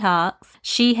Seahawks.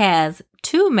 She has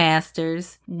 2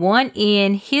 masters, one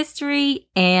in history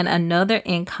and another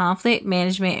in conflict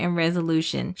management and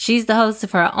resolution. She's the host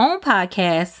of her own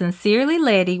podcast, Sincerely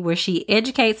Letty, where she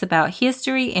educates about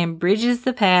history and bridges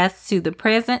the past to the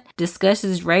present,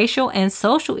 discusses racial and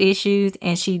social issues,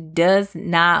 and she does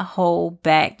not hold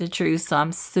back the truth. So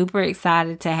I'm super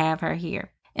excited to have her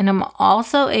here. And I'm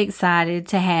also excited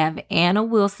to have Anna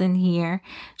Wilson here.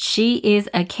 She is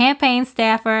a campaign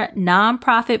staffer,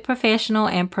 nonprofit professional,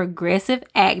 and progressive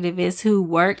activist who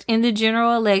worked in the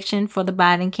general election for the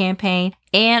Biden campaign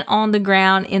and on the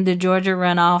ground in the Georgia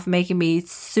runoff, making me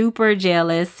super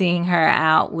jealous seeing her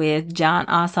out with Jon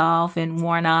Ossoff and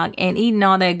Warnock and eating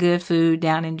all that good food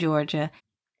down in Georgia.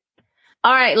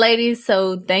 All right, ladies,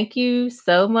 so thank you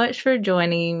so much for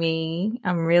joining me.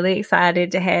 I'm really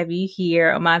excited to have you here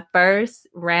on my first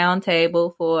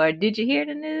roundtable for Did You Hear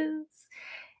the News?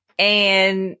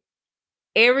 And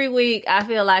every week, I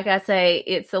feel like I say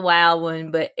it's a wild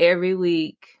one, but every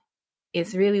week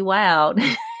it's really wild.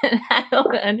 I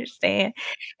don't understand.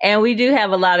 And we do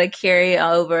have a lot of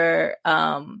carryover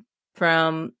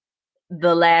from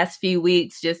the last few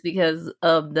weeks just because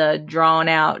of the drawn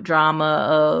out drama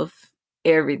of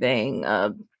everything,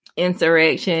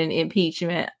 insurrection,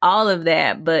 impeachment, all of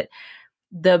that. But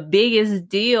the biggest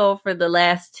deal for the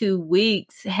last 2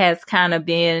 weeks has kind of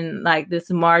been like this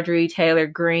Marjorie Taylor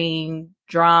Greene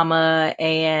drama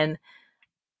and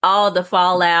all the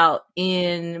fallout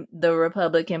in the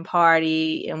Republican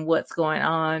Party and what's going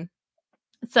on.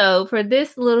 So for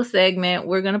this little segment,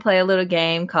 we're going to play a little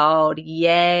game called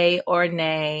Yay or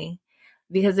Nay,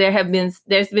 because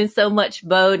there's been so much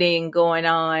voting going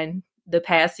on the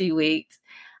past few weeks.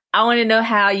 I want to know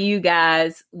how you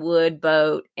guys would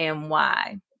vote and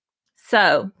why.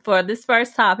 So, for this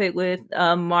first topic with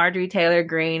Marjorie Taylor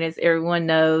Greene, as everyone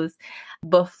knows,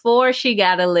 before she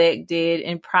got elected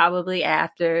and probably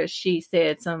after, she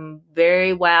said some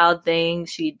very wild things.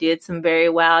 She did some very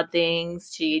wild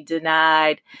things. She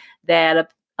denied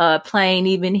that a plane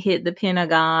even hit the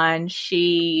Pentagon.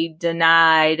 She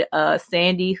denied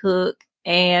Sandy Hook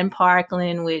and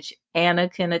Parkland, which Anna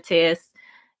can attest.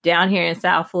 Down here in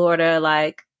South Florida,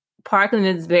 like, Parkland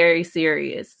is very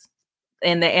serious,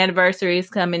 and the anniversary is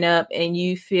coming up, and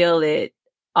you feel it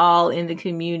all in the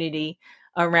community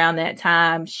around that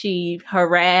time. She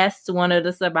harassed one of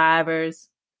the survivors.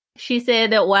 She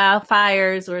said that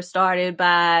wildfires were started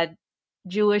by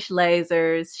Jewish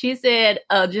lasers. She said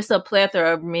just a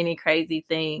plethora of many crazy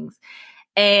things.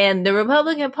 And the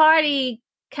Republican Party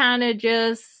kind of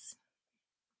just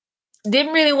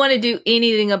didn't really want to do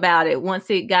anything about it once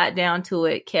it got down to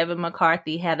it. Kevin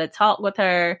McCarthy had a talk with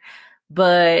her,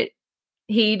 but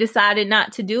he decided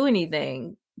not to do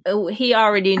anything. He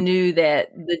already knew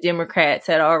that the Democrats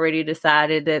had already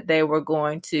decided that they were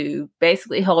going to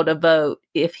basically hold a vote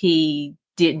if he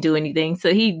didn't do anything.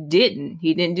 So he didn't.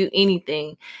 He didn't do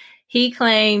anything. He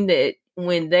claimed that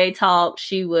when they talked,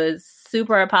 she was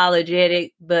super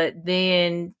apologetic, but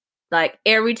then, like,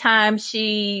 every time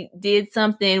she did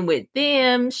something with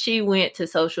them, she went to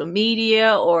social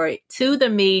media or to the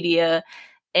media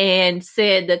and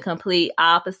said the complete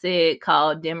opposite,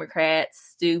 called Democrats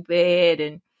stupid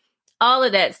and all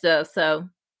of that stuff. So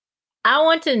I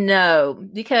want to know,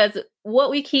 because what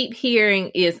we keep hearing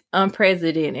is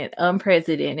unprecedented.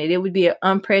 It would be an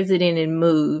unprecedented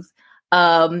move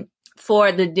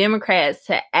for the Democrats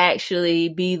to actually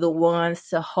be the ones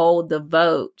to hold the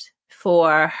vote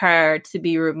for her to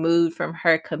be removed from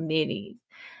her committee.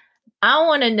 I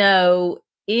want to know,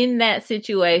 in that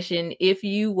situation, if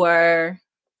you were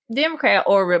Democrat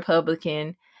or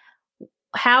Republican,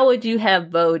 how would you have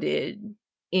voted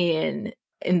in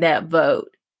that vote?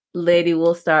 Lady,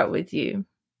 we'll start with you.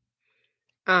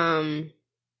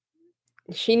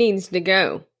 She needs to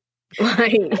go.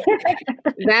 Like,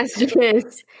 that's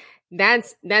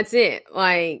it.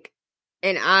 Like,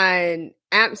 and I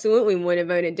absolutely would have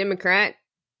voted Democrat.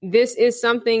 This is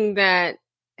something that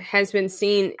has been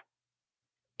seen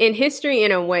in history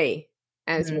in a way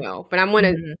as well. But I'm going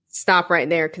to stop right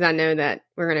there because I know that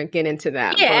we're going to get into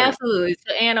that. Yeah, absolutely.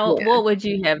 So, Anna, what would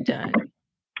you have done?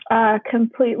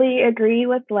 Completely agree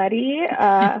with Letty.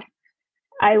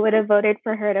 I would have voted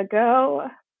for her to go.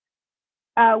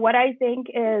 What I think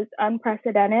is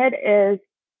unprecedented is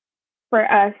for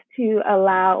us to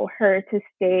allow her to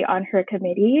stay on her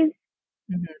committees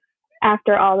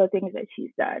after all the things that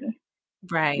she's done.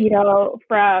 Right. You know,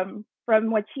 from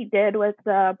what she did with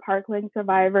the Parkland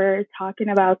survivors, talking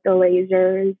about the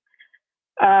lasers,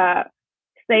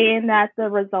 saying that the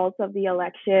results of the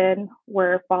election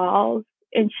were false,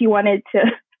 and she wanted to,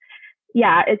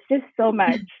 it's just so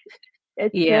much.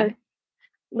 It's just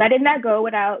letting that go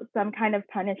without some kind of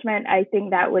punishment. I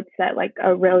think that would set like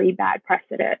a really bad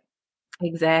precedent.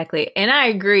 Exactly. And I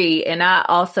agree. And I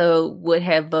also would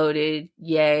have voted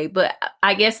yay. But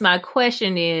I guess my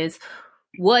question is,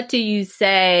 what do you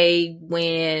say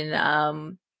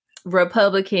when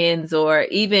Republicans or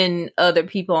even other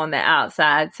people on the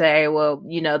outside say, well,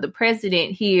 you know, the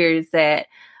president hears that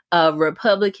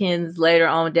Republicans later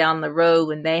on down the road,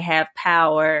 when they have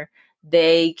power,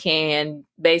 they can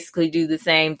basically do the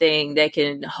same thing. They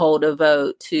can hold a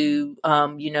vote to,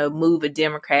 move a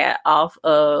Democrat off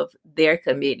of their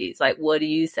committees. Like, what do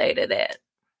you say to that?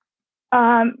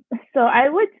 So I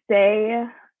would say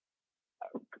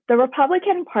the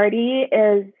Republican Party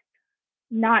is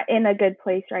not in a good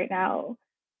place right now.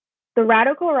 The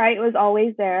radical right was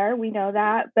always there. We know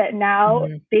that. But now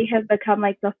they have become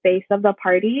like the face of the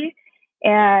party.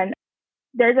 And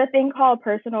there's a thing called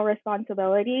personal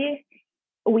responsibility.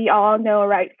 We all know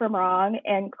right from wrong.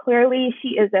 And clearly she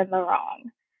is in the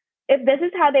wrong. If this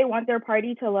is how they want their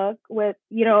party to look, with,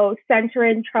 you know,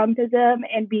 censoring Trumpism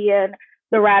and being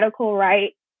the radical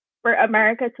right, for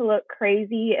America to look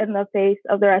crazy in the face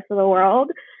of the rest of the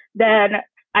world, then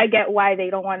I get why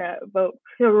they don't want to vote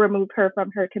to remove her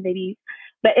from her committees.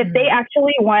 But if they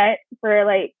actually want for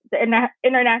like the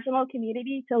international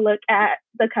community to look at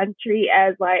the country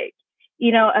as like,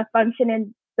 you know, a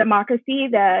functioning democracy,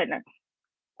 then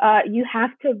you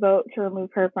have to vote to remove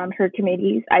her from her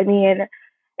committees. I mean,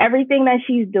 everything that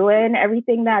she's doing,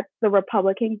 everything that the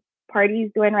Republican Party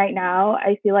is doing right now,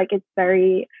 I feel like it's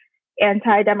very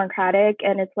anti-democratic,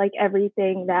 and it's like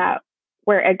everything that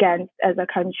we're against as a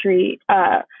country.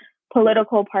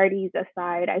 political parties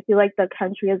aside, I feel like the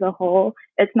country as a whole,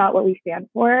 it's not what we stand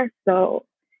for. So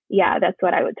yeah, that's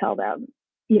what I would tell them,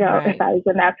 Right. if I was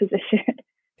in that position.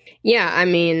 Yeah, I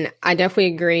mean, I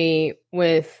definitely agree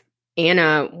with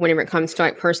Anna whenever it comes to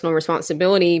like personal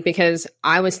responsibility, because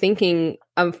I was thinking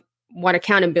of what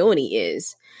accountability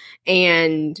is.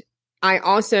 And I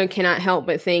also cannot help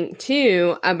but think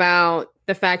too about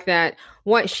the fact that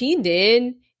what she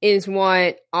did is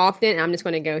what often, I'm just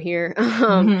going to go here,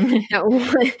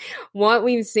 that what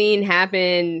we've seen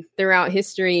happen throughout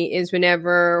history is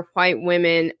whenever white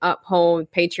women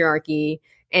uphold patriarchy,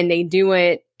 and they do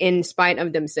it in spite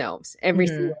of themselves every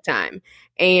single time.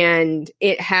 And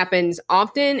it happens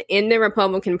often in the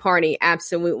Republican Party,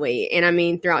 absolutely. And I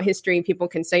mean, throughout history, people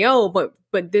can say, "Oh, but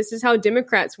this is how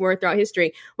Democrats were throughout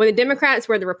history." Well, the Democrats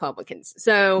were the Republicans,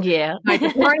 so Yeah. like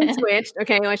the party switched.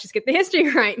 Okay, let's just get the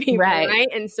history right, people, right?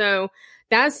 And so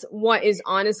that's what is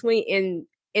honestly in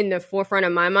the forefront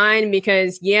of my mind,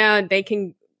 because yeah, they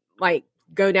can like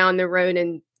go down the road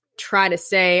and try to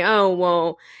say, "Oh,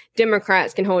 well,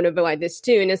 Democrats can hold a bill like this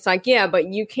too." And it's like, yeah, but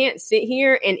you can't sit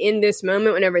here and in this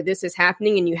moment, whenever this is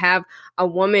happening and you have a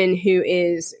woman who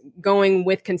is going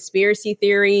with conspiracy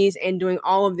theories and doing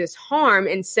all of this harm,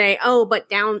 and say, "Oh, but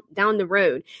down the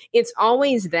road." It's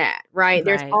always that, right?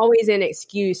 There's always an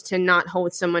excuse to not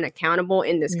hold someone accountable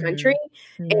in this country.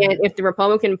 And if the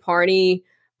Republican Party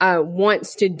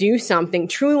wants to do something,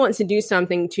 truly wants to do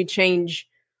something to change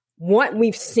what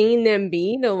we've seen them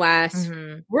be the last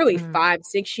really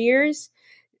 5-6 years,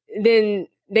 then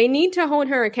they need to hold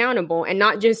her accountable and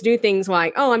not just do things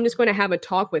like, "Oh, I'm just going to have a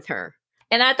talk with her."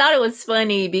 And I thought it was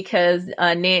funny because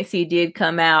Nancy did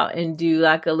come out and do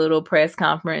like a little press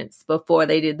conference before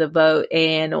they did the vote.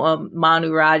 And Manu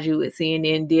Raju at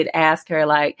CNN did ask her,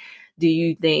 like, "Do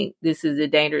you think this is a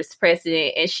dangerous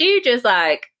precedent?" And she just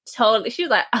like totally, she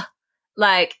was like,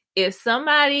 like if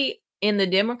somebody in the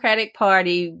Democratic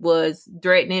Party was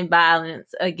threatening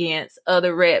violence against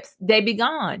other reps, they'd be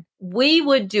gone. We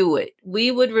would do it. We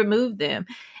would remove them.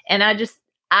 And I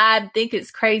think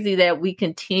it's crazy that we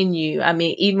continue. I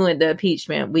mean, even with the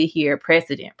impeachment, we hear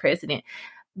precedent.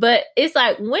 But it's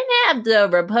like, when have the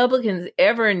Republicans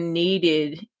ever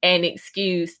needed an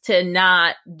excuse to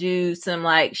not do some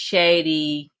like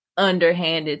shady,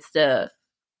 underhanded stuff?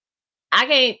 I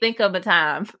can't think of a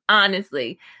time,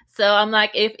 honestly. So I'm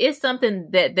like, if it's something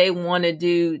that they want to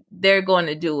do, they're going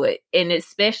to do it. And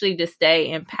especially to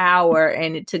stay in power,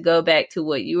 and to go back to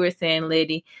what you were saying,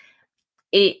 Liddy,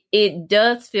 it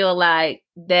does feel like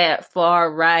that far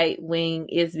right wing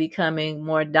is becoming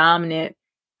more dominant.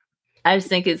 I just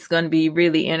think it's going to be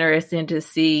really interesting to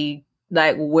see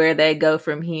like where they go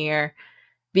from here,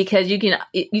 because you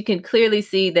can clearly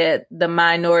see that the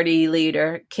minority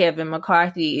leader, Kevin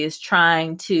McCarthy, is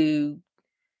trying to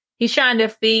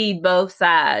feed both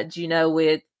sides,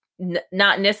 with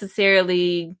not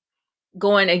necessarily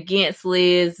going against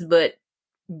Liz, but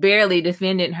barely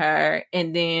defending her,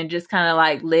 and then just kind of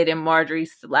like letting Marjorie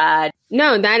slide.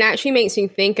 No, that actually makes me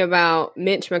think about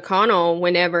Mitch McConnell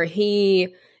whenever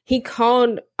he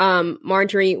called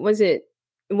Marjorie, it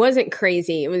wasn't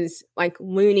crazy, it was like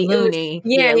loony. Loony.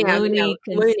 Loony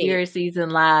conspiracies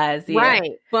and lies. Yeah.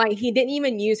 Right. But he didn't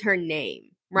even use her name.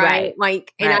 Right.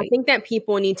 Like, and I think that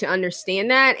people need to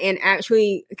understand that, and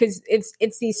actually, because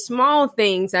it's these small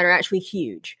things that are actually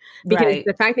huge, because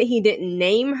the fact that he didn't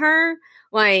name her,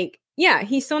 like, yeah,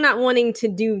 he's still not wanting to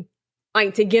do,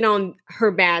 like, to get on her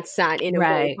bad side in a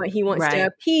way, but he wants to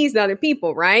appease the other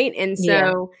people. Right. And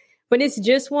so, but it's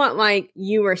just what, like,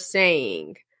 you were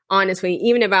saying, honestly,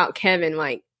 even about Kevin,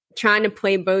 like, trying to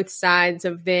play both sides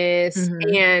of this.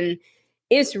 And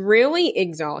it's really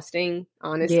exhausting,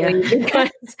 honestly, because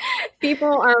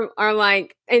people are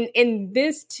like, and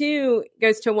this too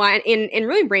goes to why, and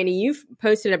really, Brandy, you've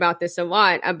posted about this a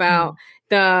lot, about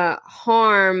the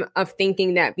harm of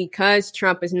thinking that because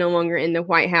Trump is no longer in the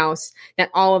White House, that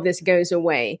all of this goes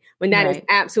away, when that is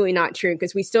absolutely not true,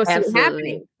 because we still see it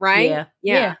happening, right?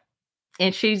 Yeah.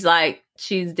 And she's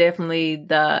definitely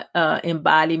the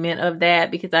embodiment of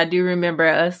that, because I do remember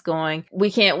us going, "We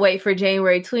can't wait for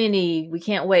January 20. We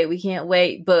can't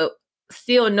wait. But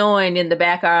still knowing in the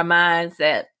back of our minds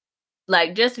that,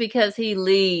 like, just because he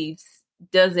leaves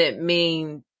doesn't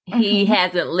mean he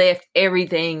hasn't left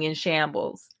everything in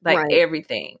shambles, like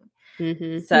everything.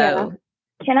 So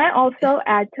can I also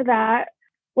add to that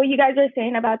what you guys are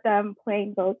saying about them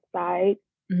playing both sides?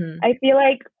 I feel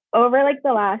like over like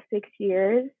the last 6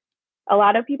 years, a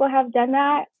lot of people have done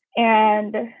that.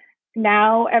 And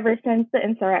now, ever since the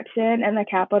insurrection and the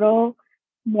Capitol,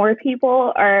 more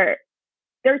people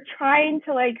they're trying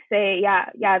to like say,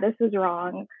 yeah, this is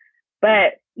wrong.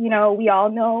 But, you know, we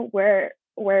all know where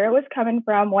it was coming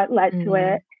from, what led to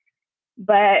it.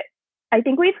 But I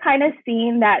think we've kind of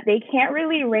seen that they can't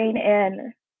really rein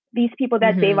in these people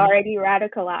that they've already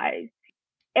radicalized.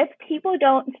 If people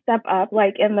don't step up,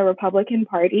 like in the Republican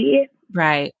Party,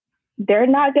 right, they're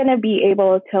not going to be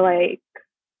able to like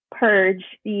purge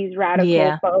these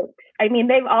radical folks. I mean,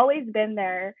 they've always been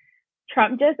there.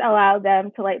 Trump just allowed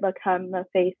them to like become the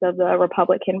face of the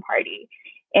Republican Party.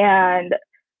 And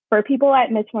for people like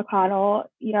Mitch McConnell,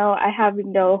 you know, I have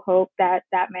no hope that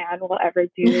that man will ever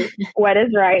do what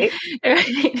is right.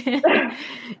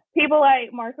 People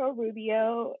like Marco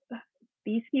Rubio,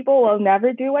 these people will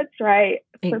never do what's right.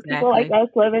 For people like us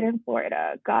living in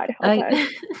Florida, God help us.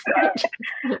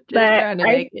 Just trying to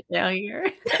make it down here.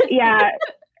 Yeah,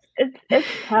 it's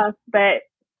tough, but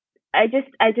I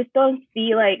just don't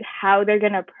see like how they're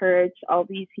gonna purge all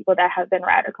these people that have been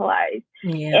radicalized.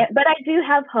 Yeah. But I do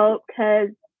have hope because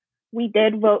we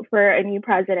did vote for a new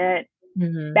president.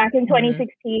 Back in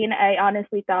 2016, I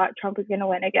honestly thought Trump was gonna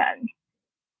win again.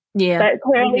 Yeah. But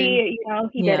clearly, you know,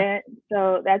 he didn't.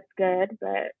 So that's good.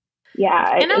 But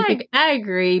yeah. And I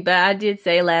agree. But I did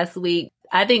say last week,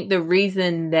 I think the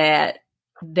reason that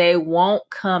they won't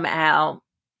come out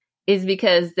is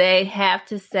because they have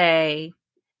to say,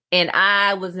 and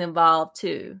I was involved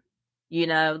too, you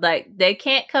know, like they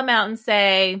can't come out and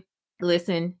say,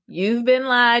 listen, you've been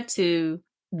lied to.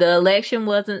 The election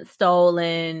wasn't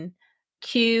stolen.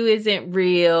 Q isn't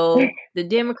real. The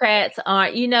Democrats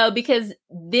aren't, you know, because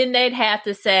then they'd have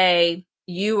to say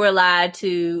you were lied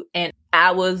to and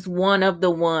I was one of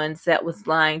the ones that was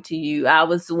lying to you. I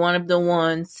was one of the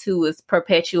ones who was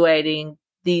perpetuating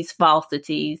these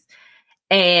falsities.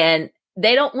 And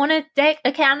they don't want to take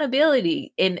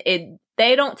accountability. And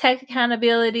they don't take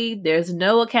accountability. There's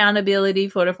no accountability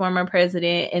for the former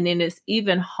president. And then it's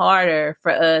even harder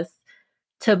for us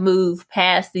to move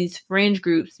past these fringe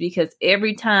groups because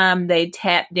every time they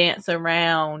tap dance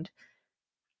around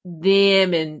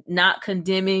them and not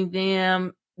condemning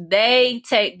them, they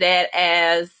take that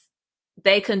as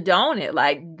they condone it.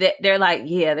 Like they're like,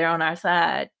 yeah, they're on our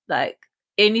side. Like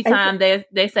anytime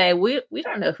they say we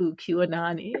don't know who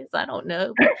QAnon is, I don't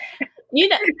know. But, you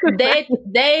know,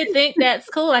 they think that's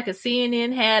cool. Like a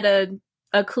CNN had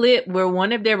a clip where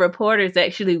one of their reporters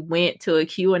actually went to a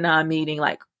QAnon meeting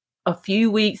like a few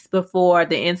weeks before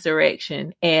the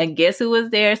insurrection. And guess who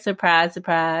was there? Surprise,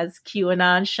 surprise.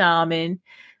 QAnon shaman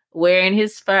wearing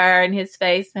his fur and his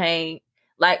face paint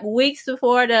like weeks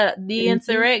before the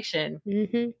insurrection.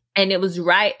 And it was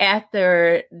right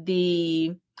after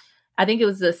I think it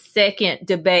was the second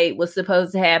debate was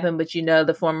supposed to happen, but you know,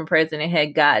 the former president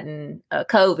had gotten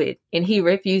COVID and he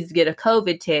refused to get a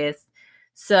COVID test.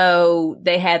 So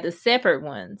they had the separate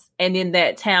ones. And in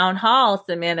that town hall,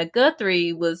 Samantha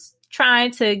Guthrie was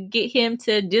trying to get him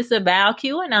to disavow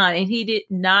QAnon, and he did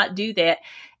not do that.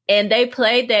 And they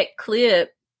played that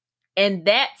clip, and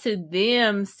that to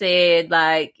them said,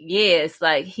 like, yes,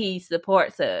 like he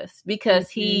supports us because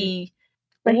he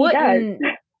wouldn't.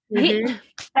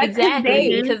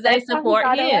 Exactly, because they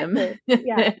support him.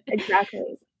 Yeah,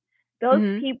 exactly.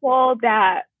 Those people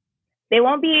that they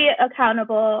won't be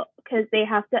accountable because they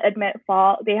have to admit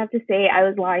fault. They have to say, I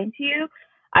was lying to you.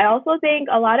 I also think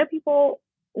a lot of people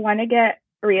want to get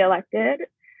reelected.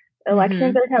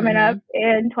 Elections are coming up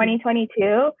in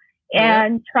 2022.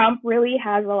 And Trump really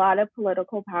has a lot of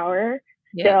political power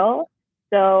still.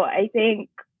 So I think,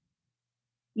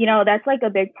 you know, that's like a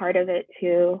big part of it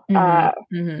too.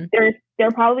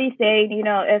 They're probably saying, you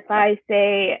know, if I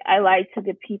say I lied to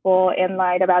the people and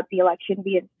lied about the election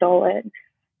being stolen,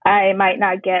 I might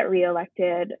not get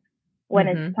reelected when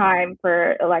it's time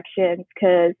for elections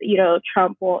because, you know,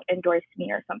 Trump won't endorse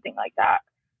me or something like that.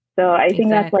 So I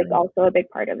think that's like also a big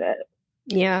part of it.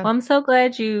 Yeah. Well, I'm so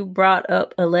glad you brought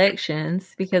up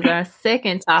elections because our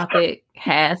second topic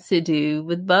has to do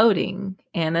with voting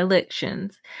and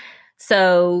elections.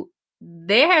 So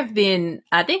there have been,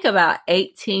 I think, about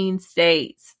 18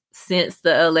 states since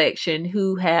the election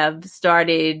who have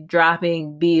started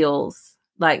dropping bills,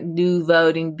 like new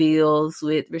voting bills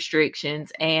with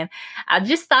restrictions. And I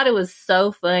just thought it was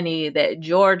so funny that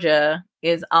Georgia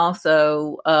is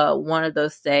also one of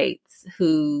those states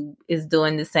who is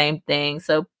doing the same thing.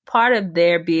 So part of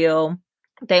their bill,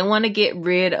 they want to get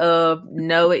rid of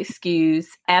no excuse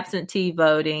absentee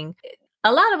voting.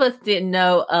 A lot of us didn't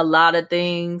know a lot of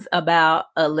things about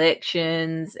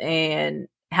elections and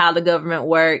how the government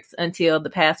works until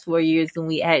the past 4 years when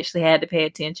we actually had to pay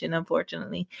attention,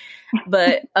 unfortunately.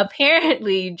 But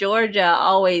apparently Georgia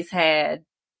always had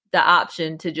the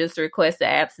option to just request an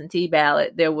absentee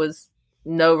ballot. There was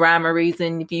no rhyme or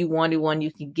reason. If you wanted one,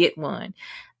 you could get one.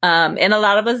 And a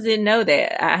lot of us didn't know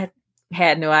that. I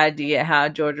had no idea how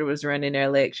Georgia was running their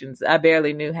elections. I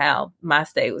barely knew how my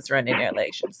state was running their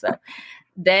elections. So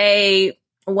they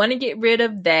want to get rid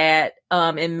of that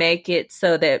and make it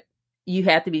so that you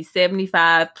have to be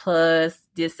 75 plus,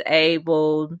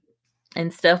 disabled,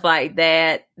 and stuff like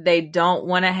that. They don't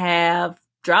want to have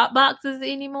drop boxes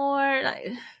anymore.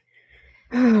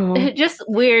 Like, just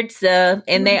weird stuff.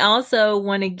 And they also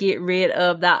want to get rid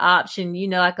of the option,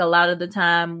 like a lot of the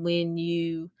time when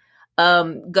you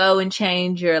go and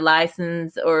change your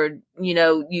license, or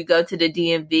you go to the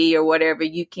DMV or whatever,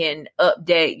 you can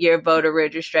update your voter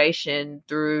registration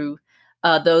through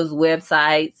those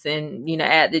websites, and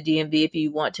at the DMV if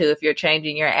you want to. If you're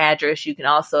changing your address, you can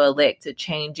also elect to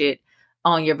change it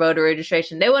on your voter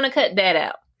registration. They want to cut that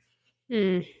out.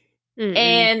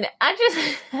 And I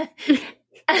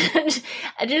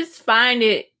just find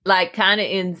it like kind of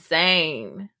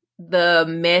insane, the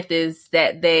methods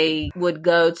that they would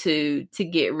go to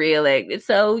get reelected.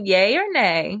 So, yay or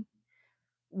nay,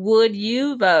 would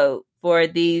you vote for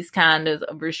these kind of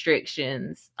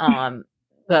restrictions on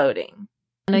voting?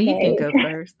 I know you can go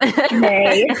first.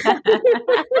 Nay.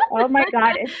 Oh my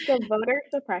God, it's the voter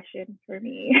suppression for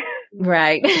me.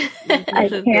 Right. I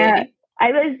can't.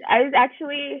 I was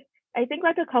actually, I think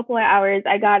like a couple of hours,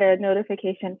 I got a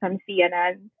notification from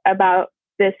CNN about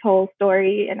this whole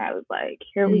story, and I was like,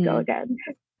 here we go again.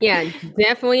 Yeah,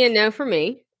 definitely a no for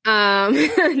me.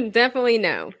 Definitely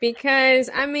no, because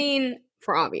I mean,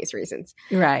 for obvious reasons.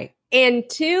 Right. And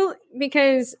two,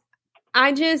 because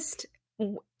I just,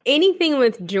 anything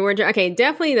with Georgia, okay,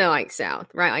 definitely the like South,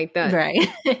 right? Like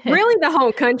the really the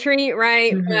whole country,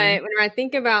 right? But whenever I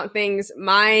think about things,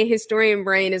 my historian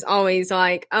brain is always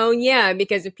like, oh yeah,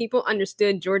 because if people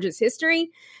understood Georgia's history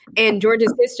and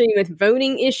Georgia's history with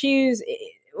voting issues,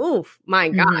 oof, my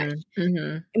gosh.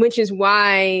 Which is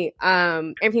why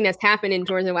everything that's happened in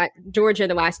Georgia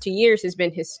the last 2 years has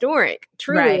been historic.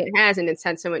 Truly, it has, and it's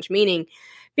had so much meaning.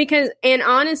 Because, and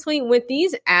honestly, with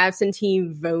these absentee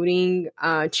voting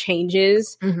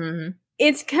changes,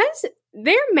 it's because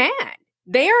they're mad.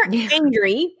 They are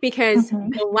angry because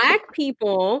Black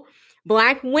people,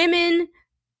 Black women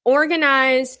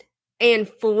organized and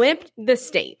flipped the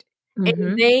state.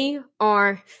 And they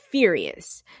are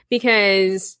furious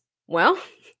because, well,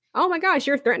 oh my gosh,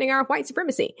 you're threatening our white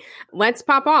supremacy. Let's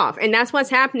pop off. And that's what's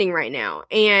happening right now.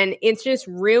 And it's just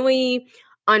really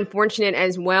unfortunate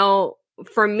as well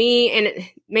for me. And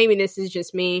maybe this is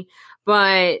just me,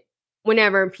 but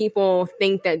whenever people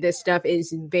think that this stuff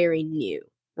is very new,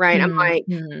 right? I'm like,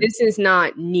 this is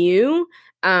not new.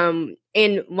 And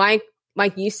like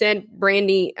you said,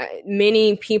 Brandy,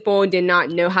 many people did not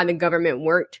know how the government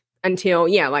worked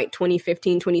until, like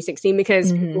 2015, 2016,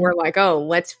 because people were like, oh,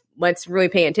 let's really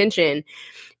pay attention.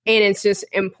 And it's just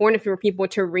important for people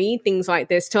to read things like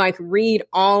this, to like read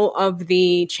all of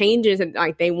the changes that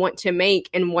like they want to make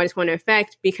and what it's going to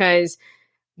affect, because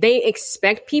they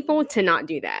expect people to not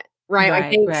do that, right?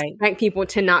 Like they expect people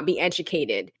to not be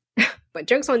educated. But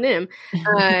joke's on them,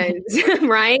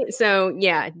 right? So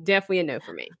yeah, definitely a no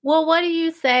for me. Well, what do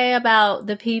you say about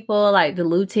the people like the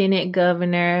lieutenant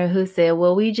governor who said,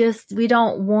 well, we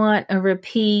don't want a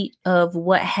repeat of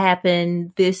what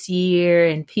happened this year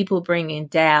and people bringing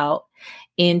doubt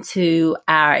into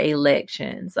our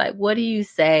elections? Like, what do you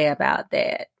say about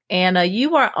that? Anna,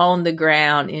 you are on the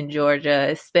ground in Georgia,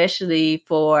 especially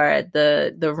for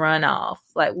the runoff.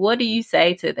 Like, what do you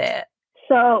say to that?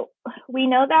 So we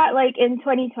know that like in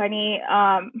 2020,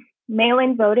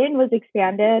 mail-in voting was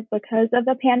expanded because of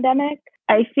the pandemic.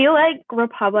 I feel like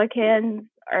Republicans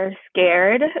are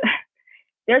scared.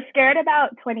 They're scared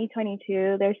about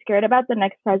 2022. They're scared about the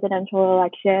next presidential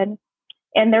election.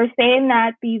 And they're saying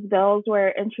that these bills were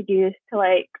introduced to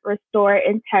like restore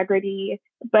integrity,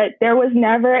 but there was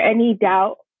never any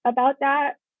doubt about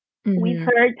that. We've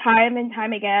heard time and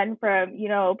time again from,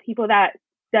 people that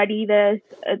study this,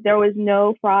 there was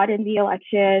no fraud in the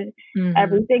election.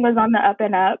 Everything was on the up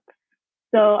and up.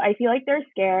 So I feel like they're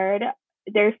scared.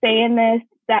 They're saying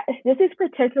that this is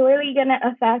particularly going to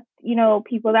affect,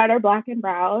 people that are Black and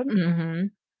brown.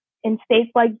 In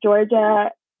states like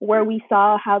Georgia, where we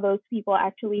saw how those people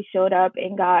actually showed up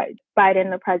and got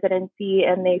Biden the presidency,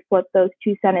 and they flipped those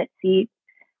 2 Senate seats.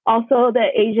 Also, the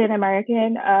Asian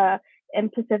American and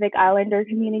Pacific Islander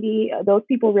community, those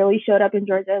people really showed up in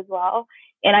Georgia as well.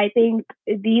 And I think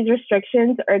these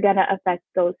restrictions are going to affect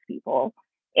those people.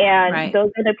 And those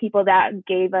are the people that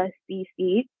gave us these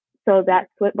seats. So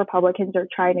that's what Republicans are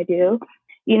trying to do.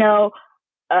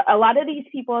 A lot of these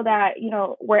people that,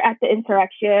 were at the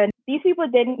insurrection, these people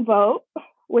didn't vote,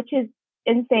 which is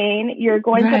insane. You're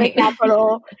going to the Right.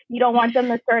 Capitol. You don't want them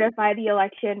to certify the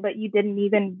election, but you didn't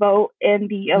even vote in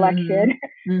the election,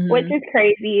 which is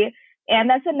crazy. And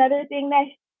that's another thing that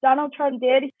Donald Trump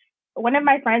did. One of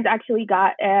my friends actually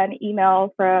got an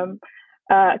email from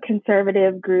a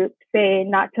conservative group saying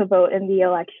not to vote in the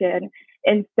election.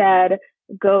 Instead,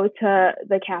 go to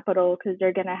the Capitol because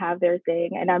they're going to have their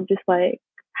thing. And I'm just like,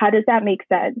 how does that make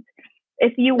sense?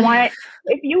 If you want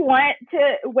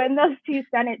to win those 2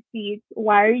 Senate seats,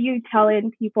 why are you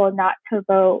telling people not to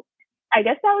vote? I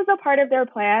guess that was a part of their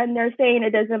plan. They're saying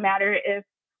it doesn't matter if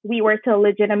we were to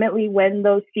legitimately win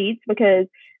those seats because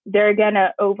they're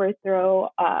gonna overthrow,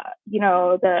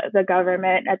 the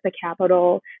government at the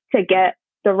Capitol to get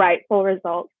the rightful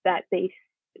results that they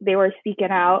were seeking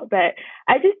out. But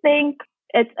I just think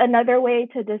it's another way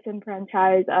to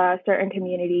disenfranchise certain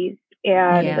communities,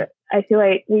 and I feel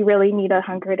like we really need to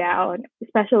hunker down,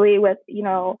 especially with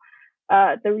the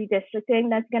redistricting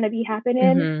that's going to be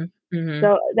happening.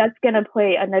 So that's going to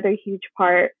play another huge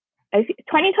part.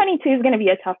 2022 is going to be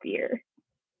a tough year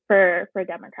for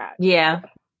Democrats. Yeah.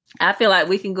 I feel like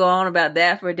we can go on about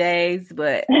that for days,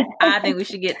 but I think we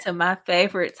should get to my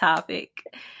favorite topic.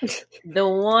 The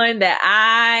one that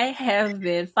I have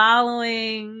been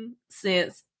following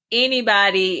since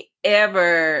anybody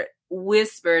ever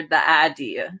whispered the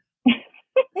idea.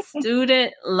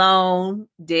 Student loan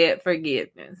debt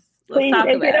forgiveness. Please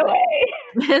take it away.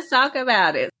 Let's talk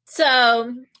about it.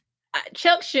 So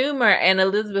Chuck Schumer and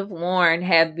Elizabeth Warren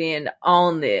have been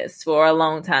on this for a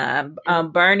long time.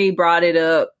 Bernie brought it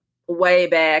up way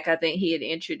back. I think he had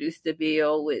introduced the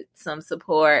bill with some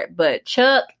support, but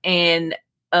Chuck and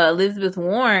Elizabeth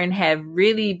Warren have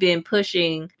really been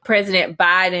pushing President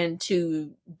Biden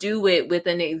to do it with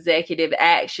an executive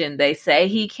action. They say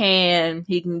he can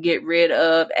get rid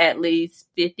of at least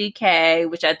 $50,000,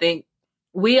 which I think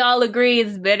we all agree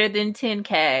is better than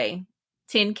 $10,000.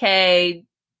 $10,000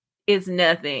 is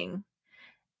nothing.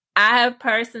 I have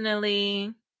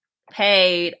personally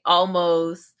paid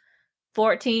almost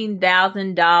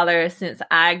 $14,000 since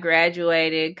I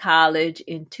graduated college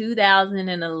in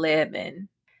 2011.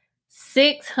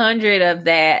 600 of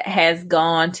that has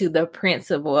gone to the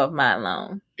principal of my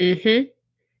loan.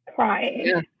 Crying.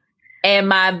 Yeah. And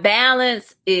my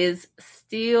balance is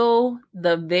still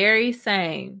the very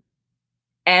same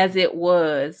as it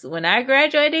was when I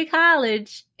graduated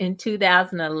college in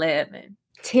 2011.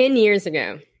 10 years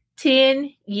ago.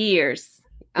 10 years.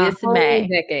 This May.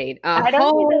 Decade. A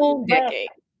whole decade.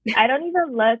 I don't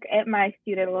even look at my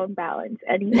student loan balance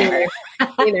anymore.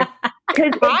 Either.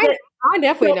 I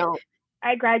definitely don't.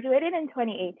 I graduated in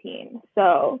 2018.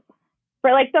 So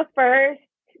for like the first,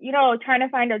 trying to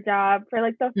find a job, for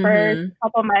like the first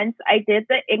couple months, I did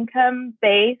the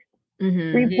income-based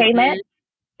repayment.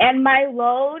 And my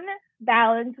loan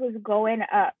balance was going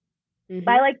up.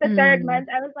 By like the third month,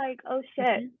 I was like, oh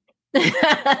shit.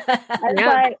 I was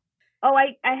like, oh,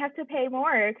 I have to pay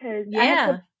more because you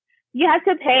have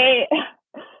to pay.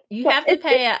 You have to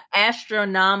pay an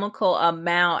astronomical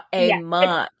amount a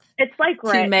month. It's like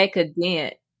rent. To make a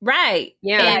dent. Right.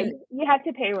 Yeah. You have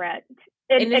to pay rent.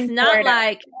 And it's not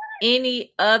like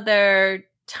any other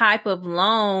type of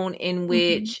loan in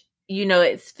which,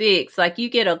 it's fixed. Like you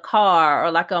get a car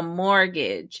or like a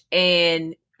mortgage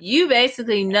and you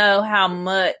basically know how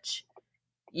much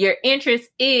your interest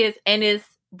is and it's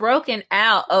broken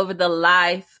out over the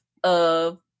life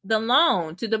of the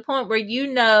loan to the point where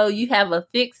you have a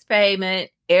fixed payment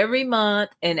every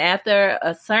month and after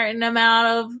a certain amount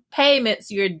of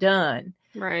payments you're done.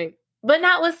 Right. But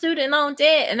not with student loan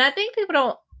debt. And I think people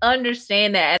don't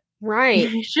understand that. Right.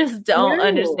 You just don't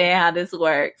understand how this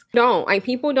works.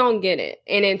 People don't get it.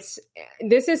 And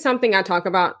this is something I talk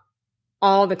about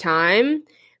all the time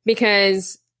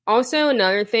because also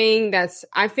another thing that's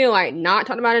I feel like not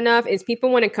talked about enough is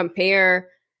people want to compare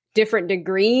different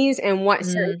degrees and what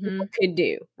certain people could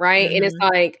do. Right. And it's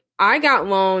like, I got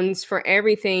loans for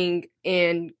everything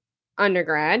in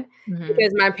undergrad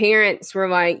because my parents were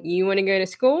like, you want to go to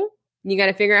school? You got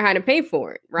to figure out how to pay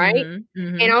for it. Right.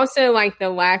 And also like the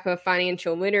lack of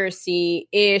financial literacy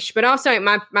ish, but also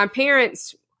like my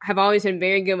parents have always been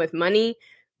very good with money,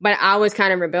 but I was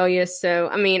kind of rebellious. So,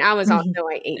 I mean, I was also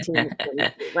like 18.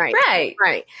 Right.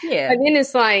 Yeah. But then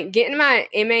it's like getting my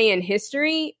MA in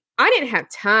history. I didn't have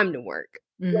time to work.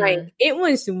 Like it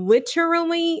was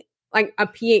literally like a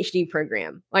PhD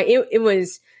program. Like it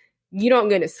was, you don't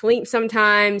go to sleep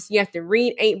sometimes. You have to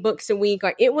read 8 books a week.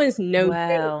 Like it was no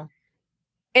joke.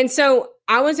 And so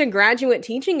I was a graduate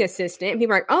teaching assistant.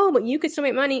 People are like, oh, but you could still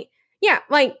make money. Yeah,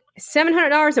 like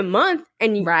 $700 a month,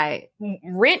 and you Right.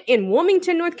 rent in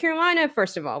Wilmington, North Carolina.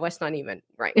 First of all, that's not even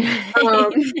right.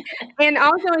 And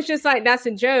also, it's just like, that's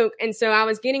a joke. And so I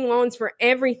was getting loans for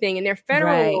everything, and they're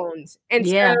federal loans. And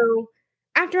so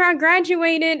after I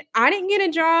graduated, I didn't get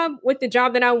a job with the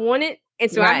job that I wanted.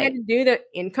 And so I had to do the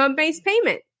income-based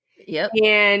payment. Yep.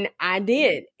 And I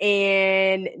did,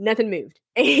 and nothing moved.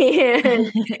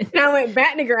 And I went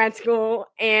back to grad school,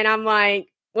 and I'm like,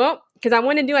 well, because I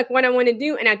want to do like what I want to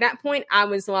do. And at that point, I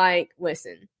was like,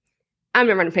 listen, I'm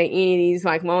never going to pay any of these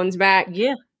like loans back.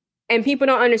 Yeah. And people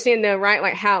don't understand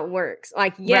like how it works.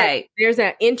 Like, there's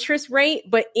an interest rate,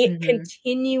 but it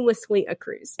continuously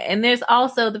accrues. And there's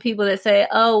also the people that say,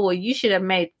 oh, well, you should have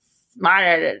made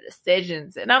smarter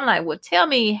decisions. And I'm like, well, tell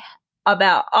me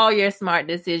about all your smart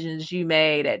decisions you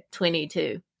made at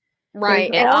 22.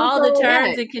 Right. And all the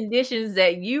terms and conditions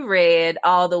that you read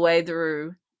all the way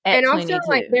through at 22. Also,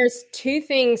 like, there's two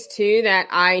things too that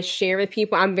I share with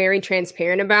people. I'm very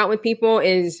transparent about with people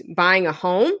is buying a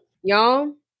home.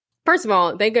 Y'all, first of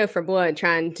all, they go for blood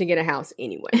trying to get a house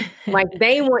anyway. Like,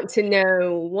 they want to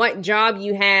know what job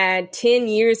you had 10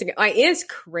 years ago. Like, it's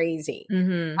crazy.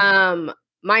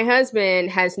 My husband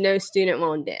has no student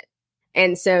loan debt.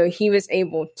 And so he was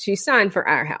able to sign for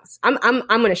our house. I'm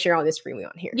going to share all this freely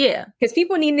on here. Yeah. Because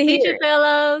people need to hear Teacher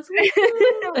fellows.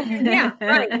 Yeah,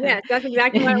 right. Yeah, that's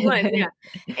exactly what it was. Yeah.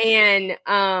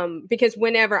 And because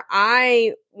whenever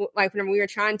we were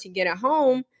trying to get a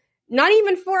home, not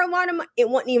even for a lot of money, it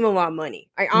wasn't even a lot of money.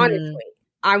 Honestly,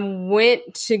 I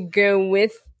went to go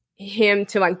with him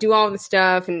to like do all the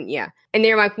stuff, and and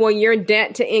they're like, well, your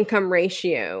debt to income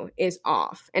ratio is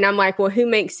off. And I'm like, well, who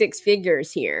makes six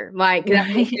figures here? Like,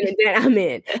 that's the debt I'm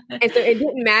in. And so it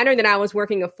didn't matter that I was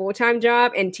working a full-time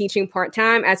job and teaching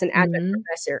part-time as an adjunct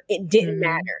professor. It didn't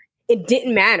matter. It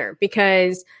didn't matter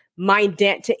because my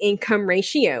debt to income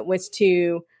ratio was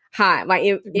too high. Like,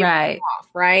 it was off,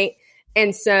 right?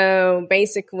 And so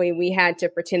basically we had to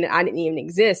pretend that I didn't even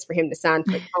exist for him to sign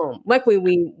for the home. Luckily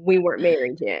we weren't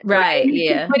married yet. Right.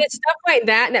 Yeah. But it's stuff like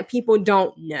that people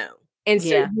don't know. And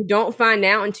so you don't find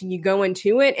out until you go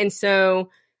into it. And so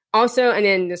also, and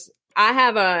then I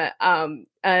have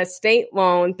a state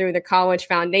loan through the college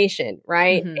foundation,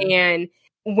 right? And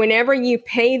whenever you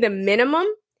pay the minimum,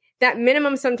 that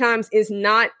minimum sometimes is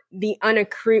not the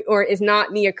unaccrued or is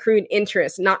not the accrued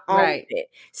interest, not all of it.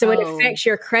 So it affects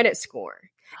your credit score,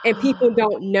 and people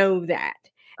don't know that.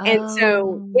 And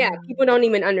so, people don't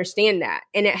even understand that.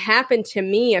 And it happened to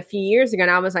me a few years ago, and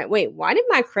I was like, wait, why did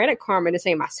my Credit Karma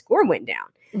say my score went down?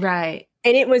 Right.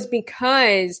 And it was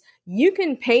because you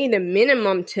can pay the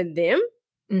minimum to them.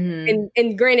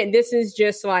 And granted, this is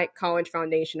just like College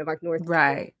Foundation of like North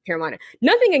Carolina.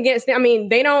 Nothing against them. I mean,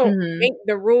 they don't make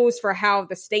the rules for how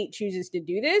the state chooses to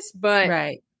do this, but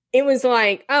it was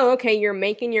like, oh, okay, you're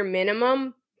making your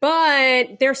minimum,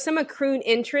 but there's some accrued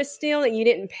interest still that you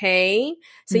didn't pay.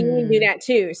 So you need to do that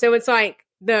too. So it's like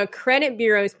the credit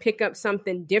bureaus pick up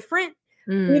something different.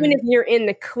 Even if you're in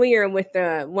the clear with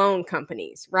the loan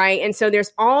companies, right? And so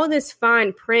there's all this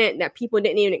fine print that people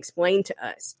didn't even explain to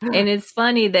us. And it's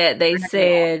funny that they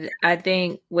said, I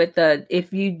think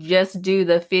if you just do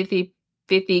the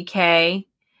 50K,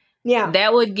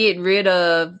 that would get rid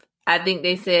of, I think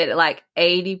they said like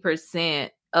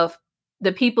 80% of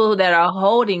the people that are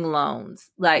holding loans,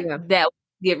 like that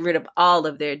would get rid of all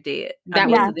of their debt. That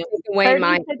was the way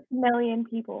 36 million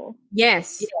people.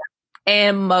 Yes.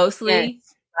 And mostly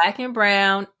Black and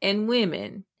brown and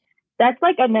women. That's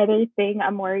like another thing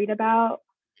I'm worried about.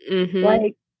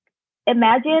 Like,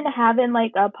 imagine having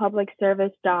like a public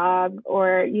service job,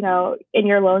 or, you know, and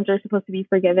your loans are supposed to be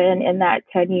forgiven in that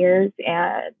 10 years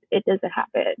and it doesn't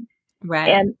happen. Right.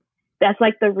 And that's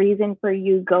like the reason for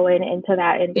you going into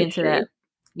that industry.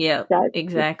 Yeah,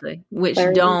 exactly. Which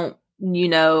don't,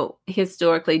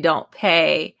 historically don't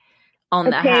pay on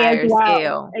the higher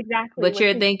scale. Exactly. But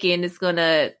you're thinking it's going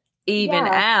to even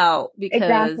out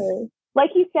because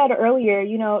like you said earlier,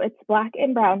 it's Black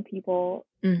and brown people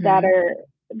that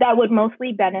would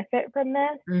mostly benefit from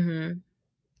this,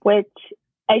 which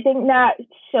I think that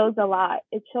shows a lot.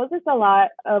 It shows us a lot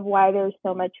of why there's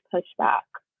so much pushback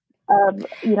of,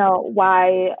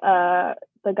 why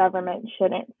the government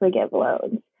shouldn't forgive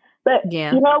loans. But,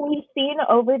 we've seen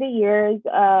over the years,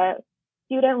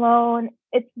 student loan,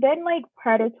 it's been like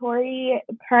predatory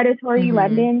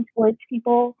lending towards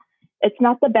people. It's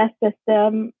not the best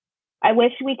system. I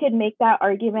wish we could make that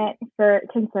argument for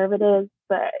conservatives,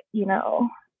 but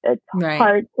it's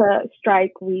hard to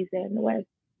strike reason with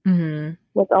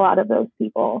a lot of those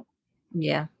people.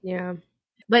 Yeah.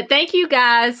 But thank you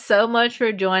guys so much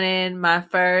for joining my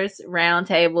first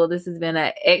roundtable. This has been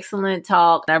an excellent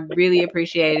talk. I really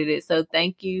appreciated it. So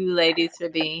thank you, ladies, for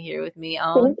being here with me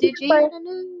on Did You Hear the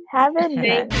News? Having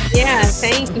me.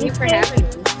 Thank you for having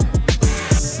me.